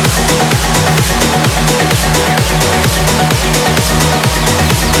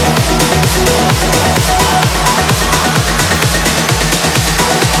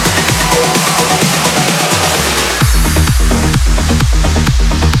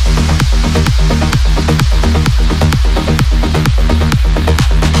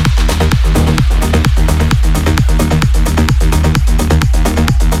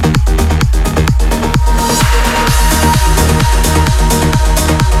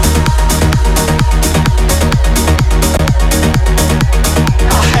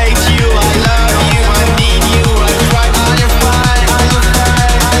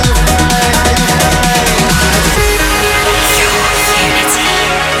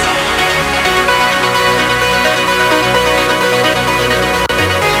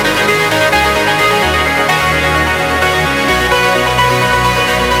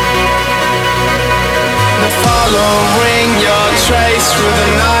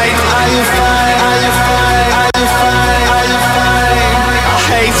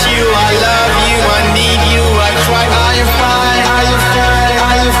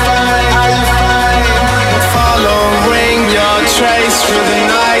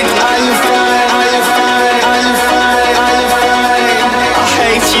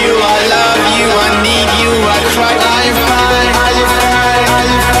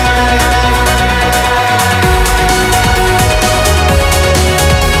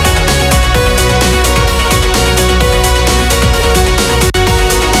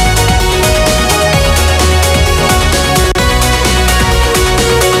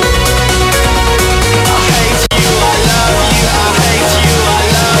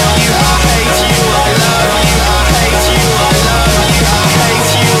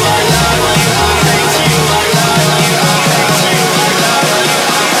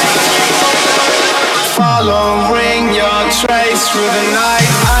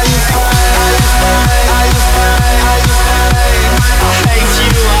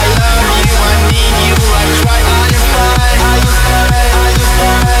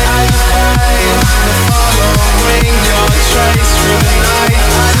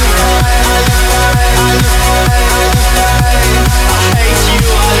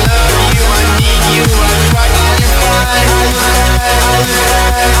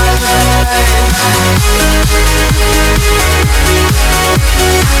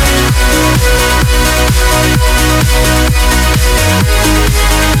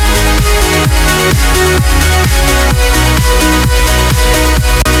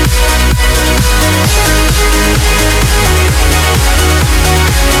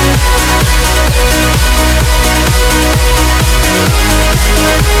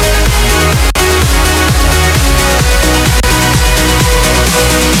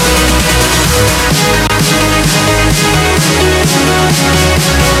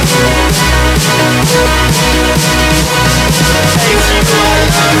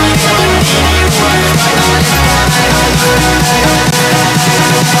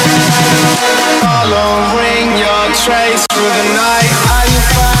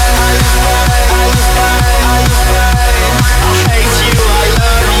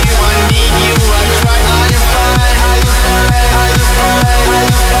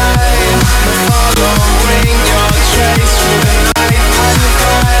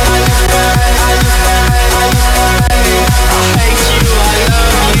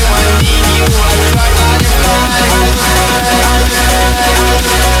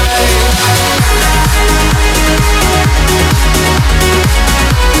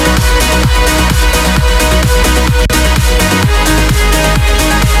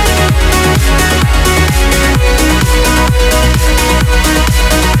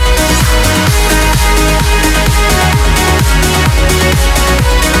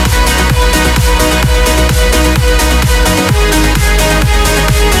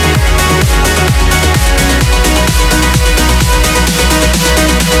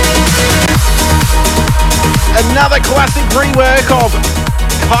 Another classic rework of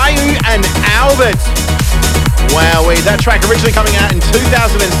Kyau and Albert. Wowee, that track originally coming out in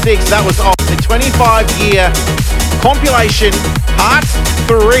 2006. That was off the 25-year compilation Part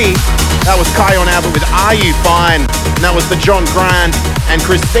 3. That was Kyau and Albert with Are You Fine? And that was the John Grant and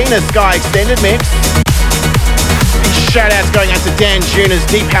Kristina Sky extended mix. Big shout outs going out to Dan Juna's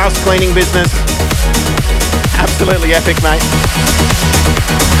Deep House Cleaning business. Absolutely epic, mate.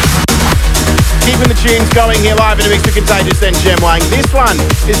 Keeping the tunes going here live in a mix with Contagious and Jem Lang. This one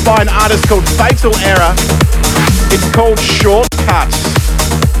is by an artist called Fatal Error. It's called Shortcuts.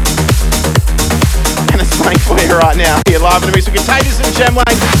 right now. Here live in the mix with Contagious Jem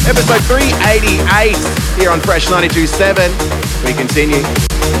Lang, episode 388 here on Fresh 92.7. We continue.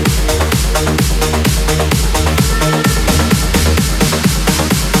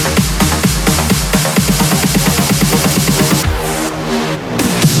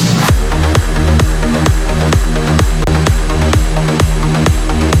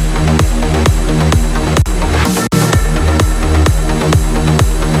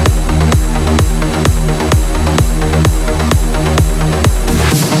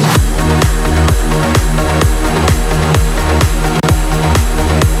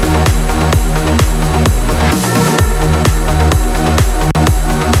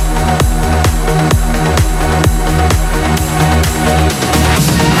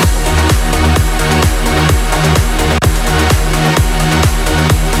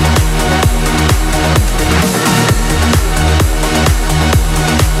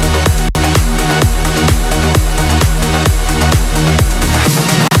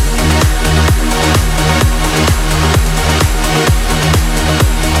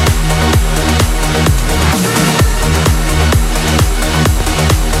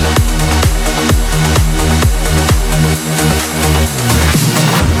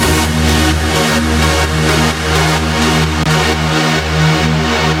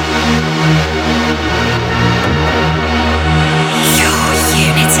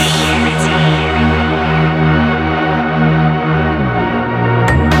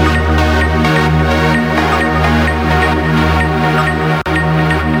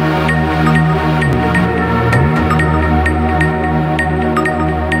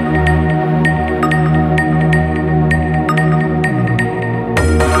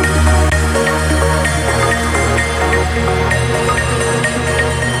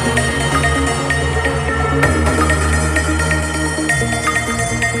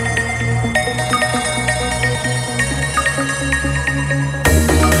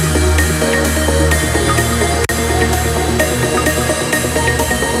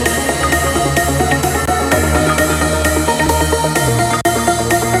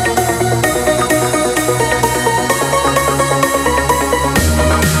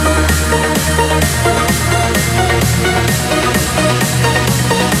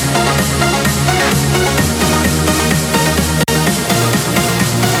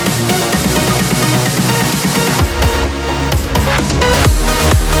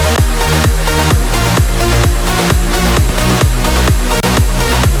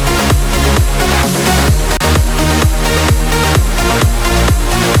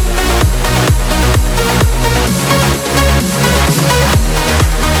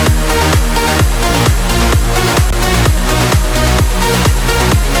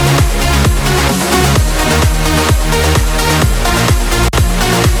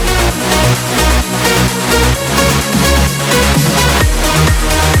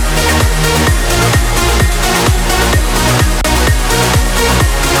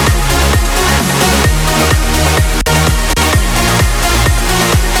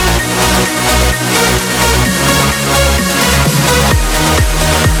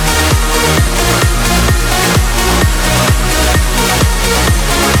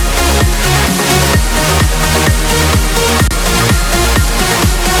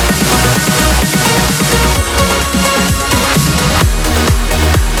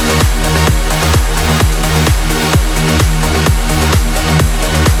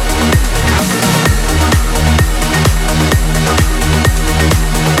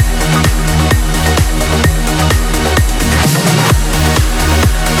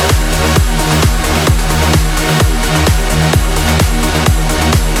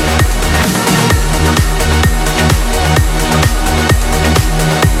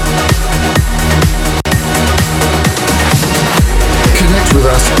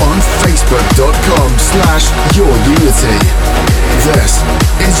 Facebook.com/YourUnity. This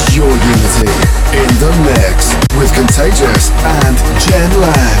is Your Unity in the mix with Contagious and Jem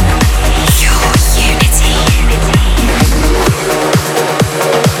Lang. Your Unity.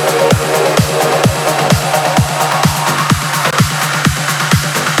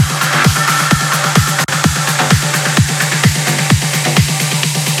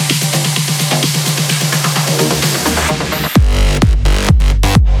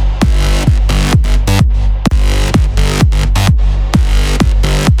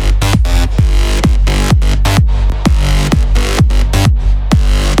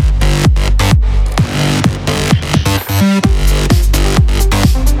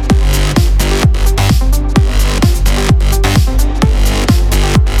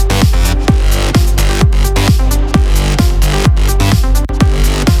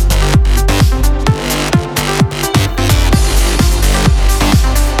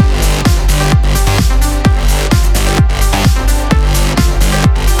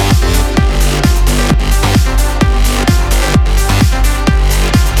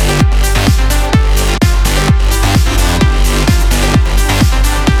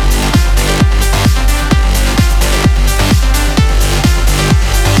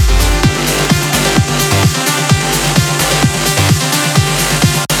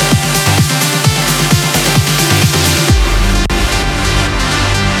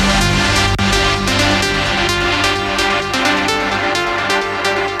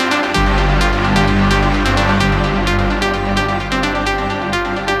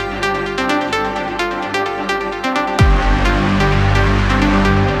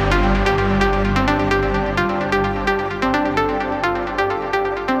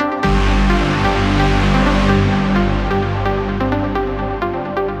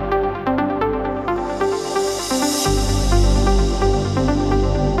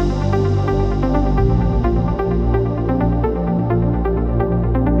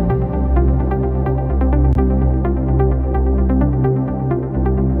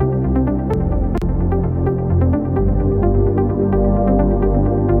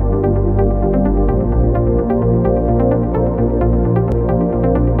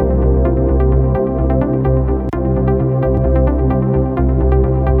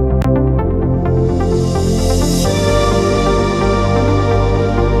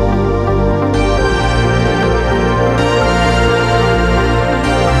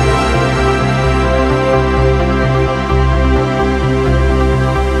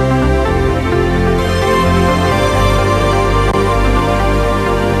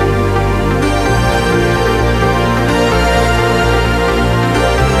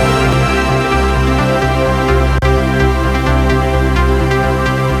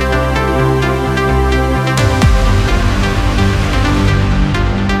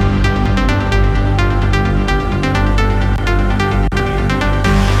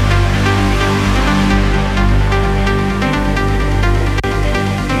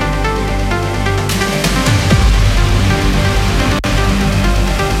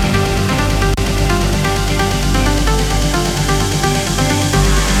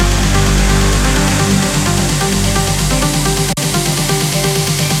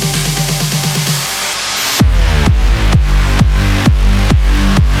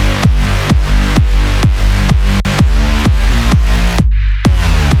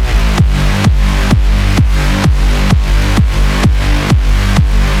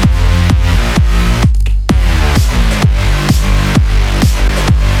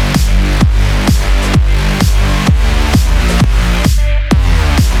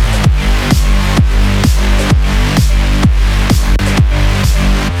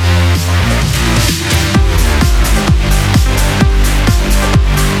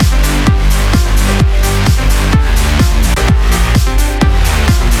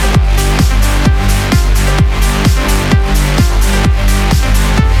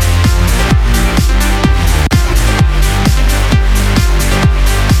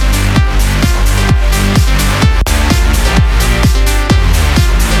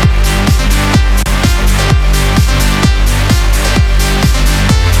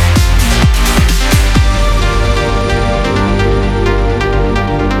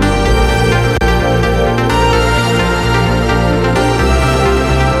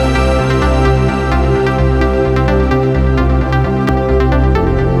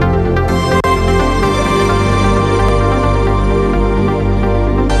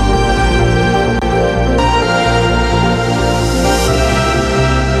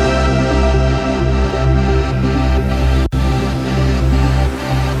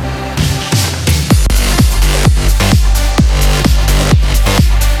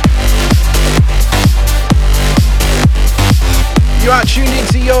 are tuned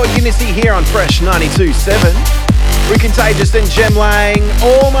into your Unity here on Fresh 92.7. We're Contagious and Jem Lang,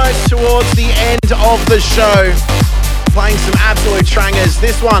 almost towards the end of the show. Playing some absolute trangers.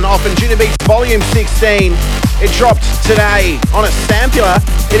 This one off Anjuna Beats Volume 16. It dropped today on a sampler.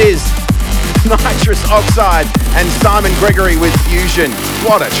 It is Nitrous Oxide and Simon Gregory with Fusion.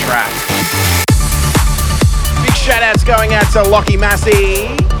 What a track. Big shout outs going out to Lockie Massey.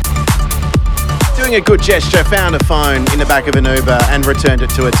 Doing a good gesture, found a phone in the back of an Uber and returned it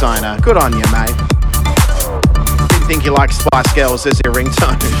to its owner. Good on you, mate. Didn't think you liked Spice Girls as your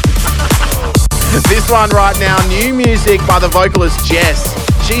ringtone. This one right now, new music by the vocalist Jess.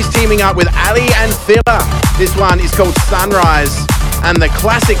 She's teaming up with Ali and Filler. This one is called Sunrise. And the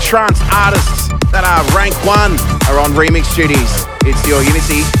classic trance artists that are rank 1 are on remix duties. It's your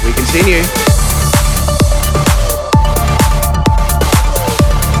Unity. We continue.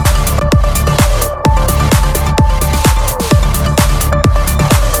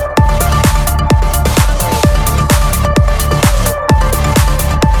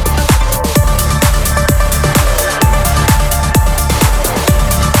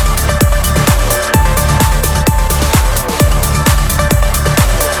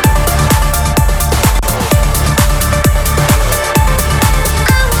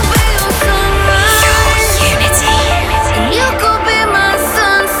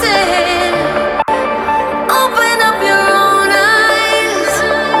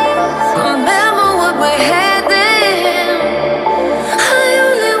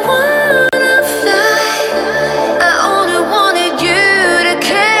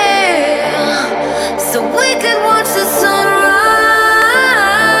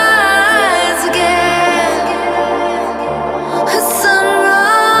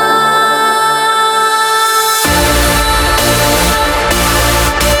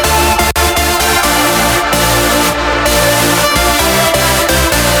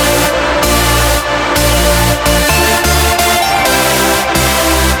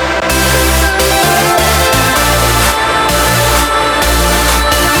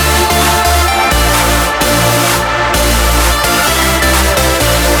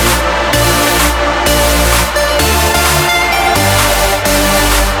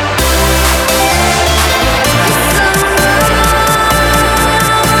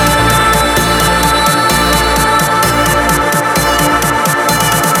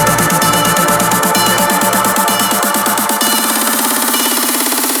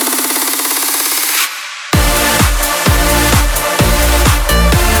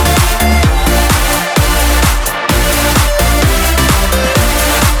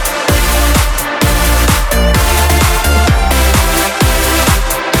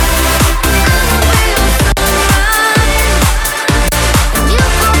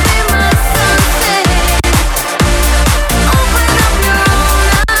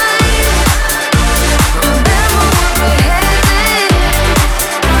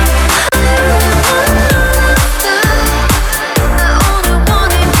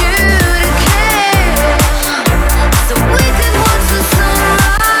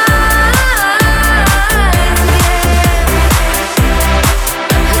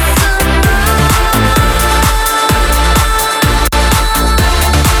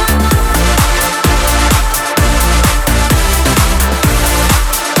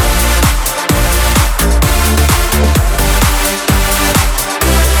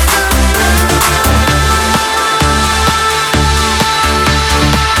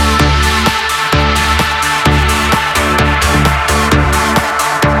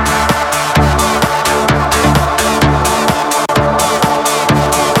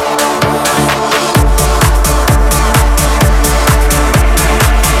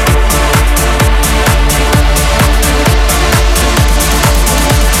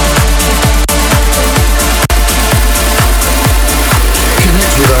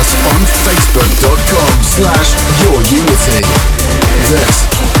 Facebook.com/YourUnity. This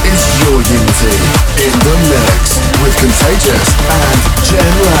is Your Unity in the mix with Contagious and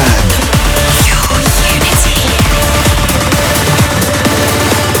Jem Lang. Your Unity.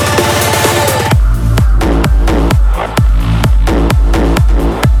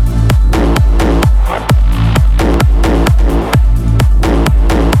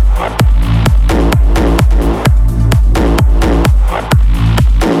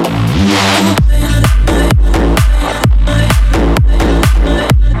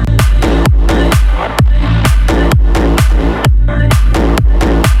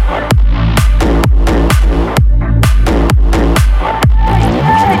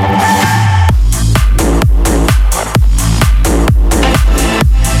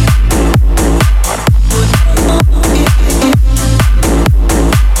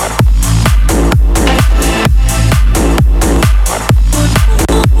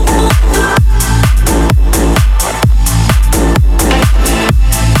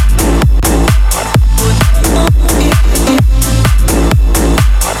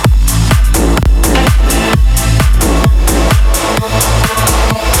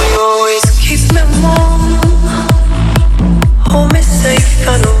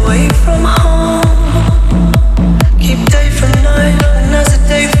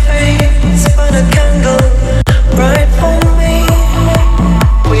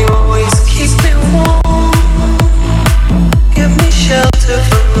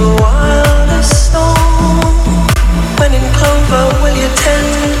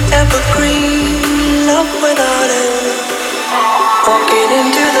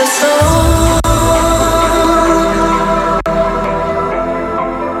 into the song.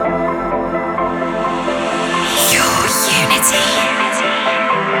 Your unity.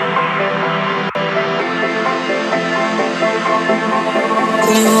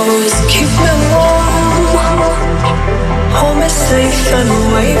 You always keep me warm, hold me safe and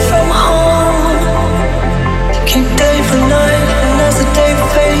away from home. Keep day for night, and as the day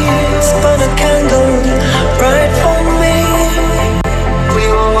fades, burn a candle right for me. We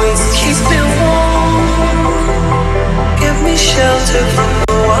always keep me warm, give me shelter from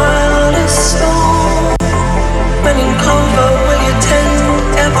the wildest storm. When in clover, will you tend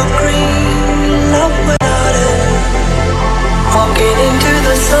evergreen love without it? Walking into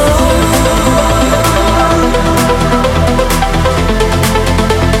the sun.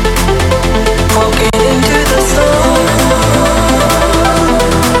 Walking into the sun.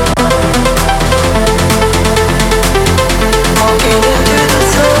 Walking into the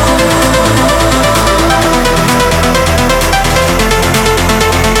sun.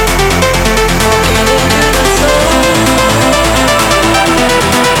 Walking into the sun.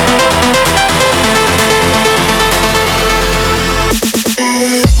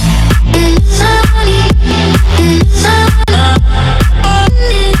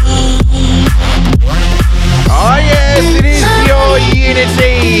 Oh, yes, it is your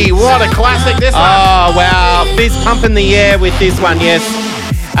Unity. What a classic this one. Oh, wow. Fist pump in the air with this one, yes.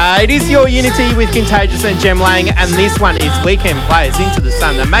 It is your Unity with Contagious and Jem Lang, and this one is Weekend Players Into the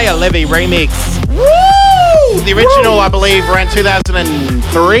Sun, the Maya Levy remix. Woo! The original, I believe, around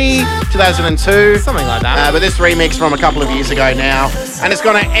 2003, 2002. Something like that. But this remix from a couple of years ago now. And it's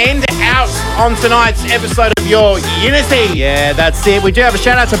going to end out on tonight's episode of Your Unity. Yeah, that's it. We do have a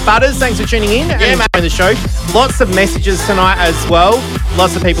shout out to Butters. Thanks for tuning in and enjoying the show. Lots of messages tonight as well.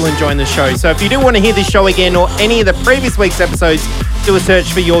 Lots of people enjoying the show. So if you do want to hear this show again or any of the previous week's episodes, do a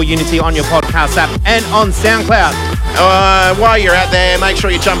search for Your Unity on your podcast app and on SoundCloud. While you're out there, make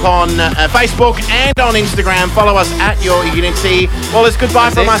sure you jump on Facebook and on Instagram. Follow us at Your Unity. Well, it's goodbye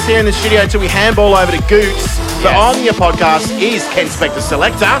from us here in the studio until we handball over to Goots. But on your podcast is Ken Spector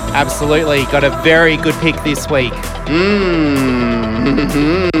Selector. Absolutely. Got a very good pick this week.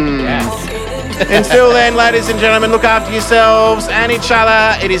 Yes. Until then, ladies and gentlemen, look after yourselves and each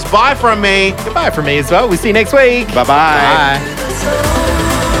other. It is bye from me. Goodbye from me as well. We'll see you next week. Bye-bye. Bye.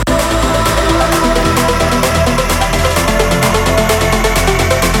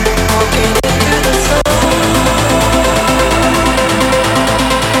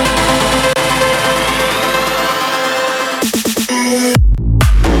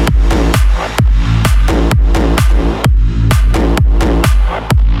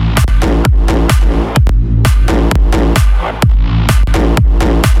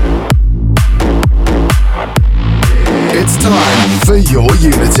 For your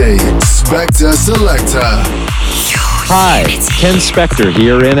Unity, Spector Selector. Hi, Ken Spector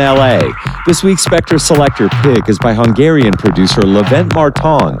here in LA. This week's Spector Selector pick is by Hungarian producer Levent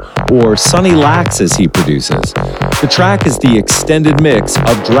Marton, or Sonny Lax as he produces. The track is the extended mix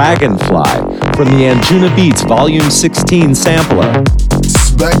of Dragonfly from the Anjuna Beats Volume 16 sampler.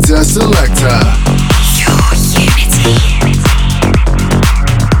 Spector Selector. Your unity.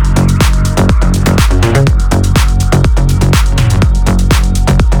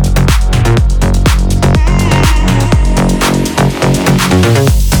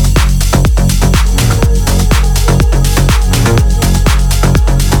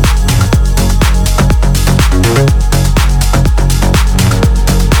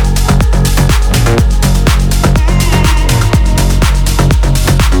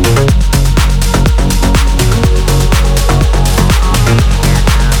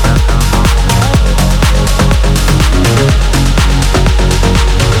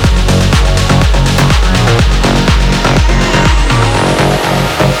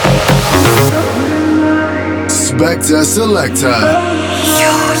 Spector Selector.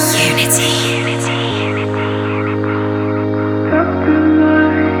 Your unity.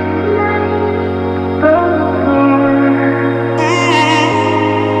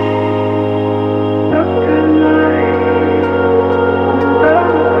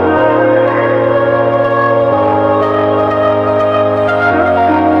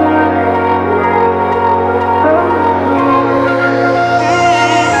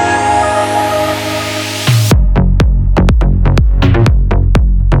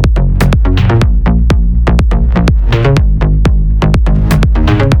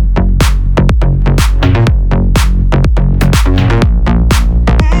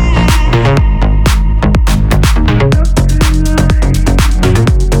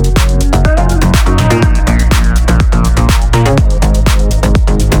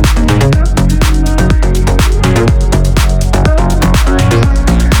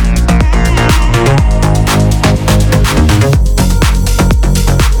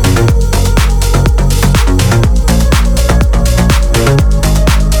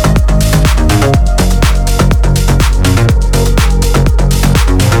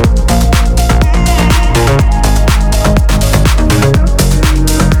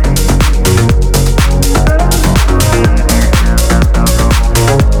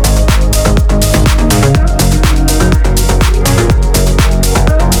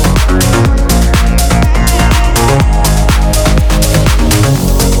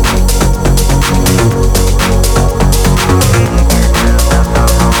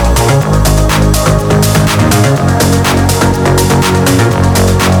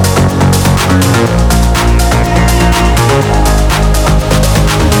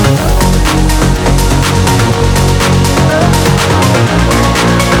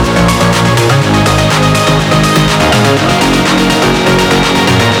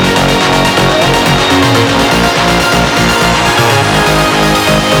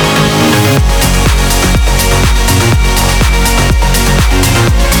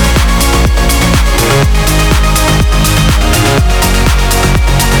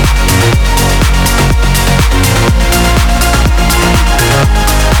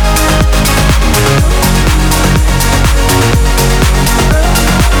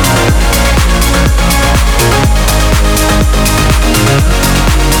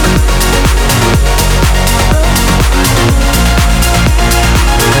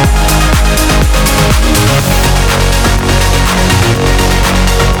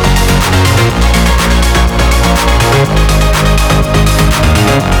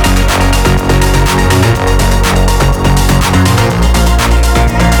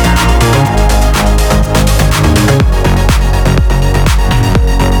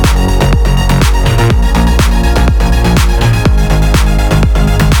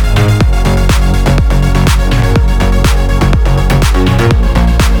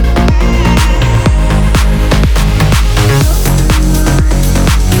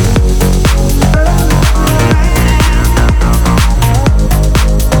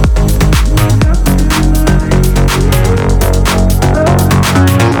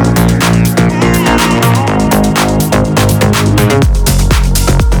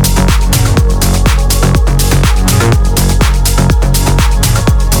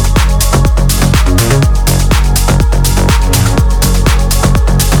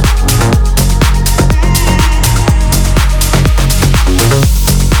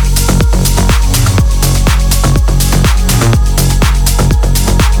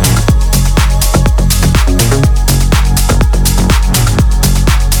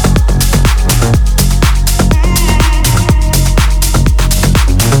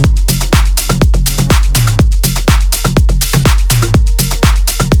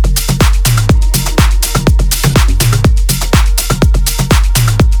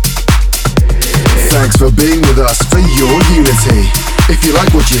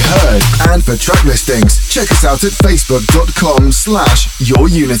 heard. And for track listings, check us out at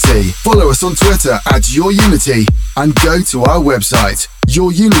facebook.com/YourUnity. Follow us on Twitter at YourUnity and go to our website,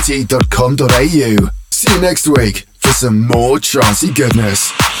 yourunity.com.au. See you next week for some more trancey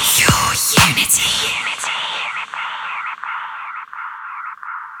goodness. Your Unity.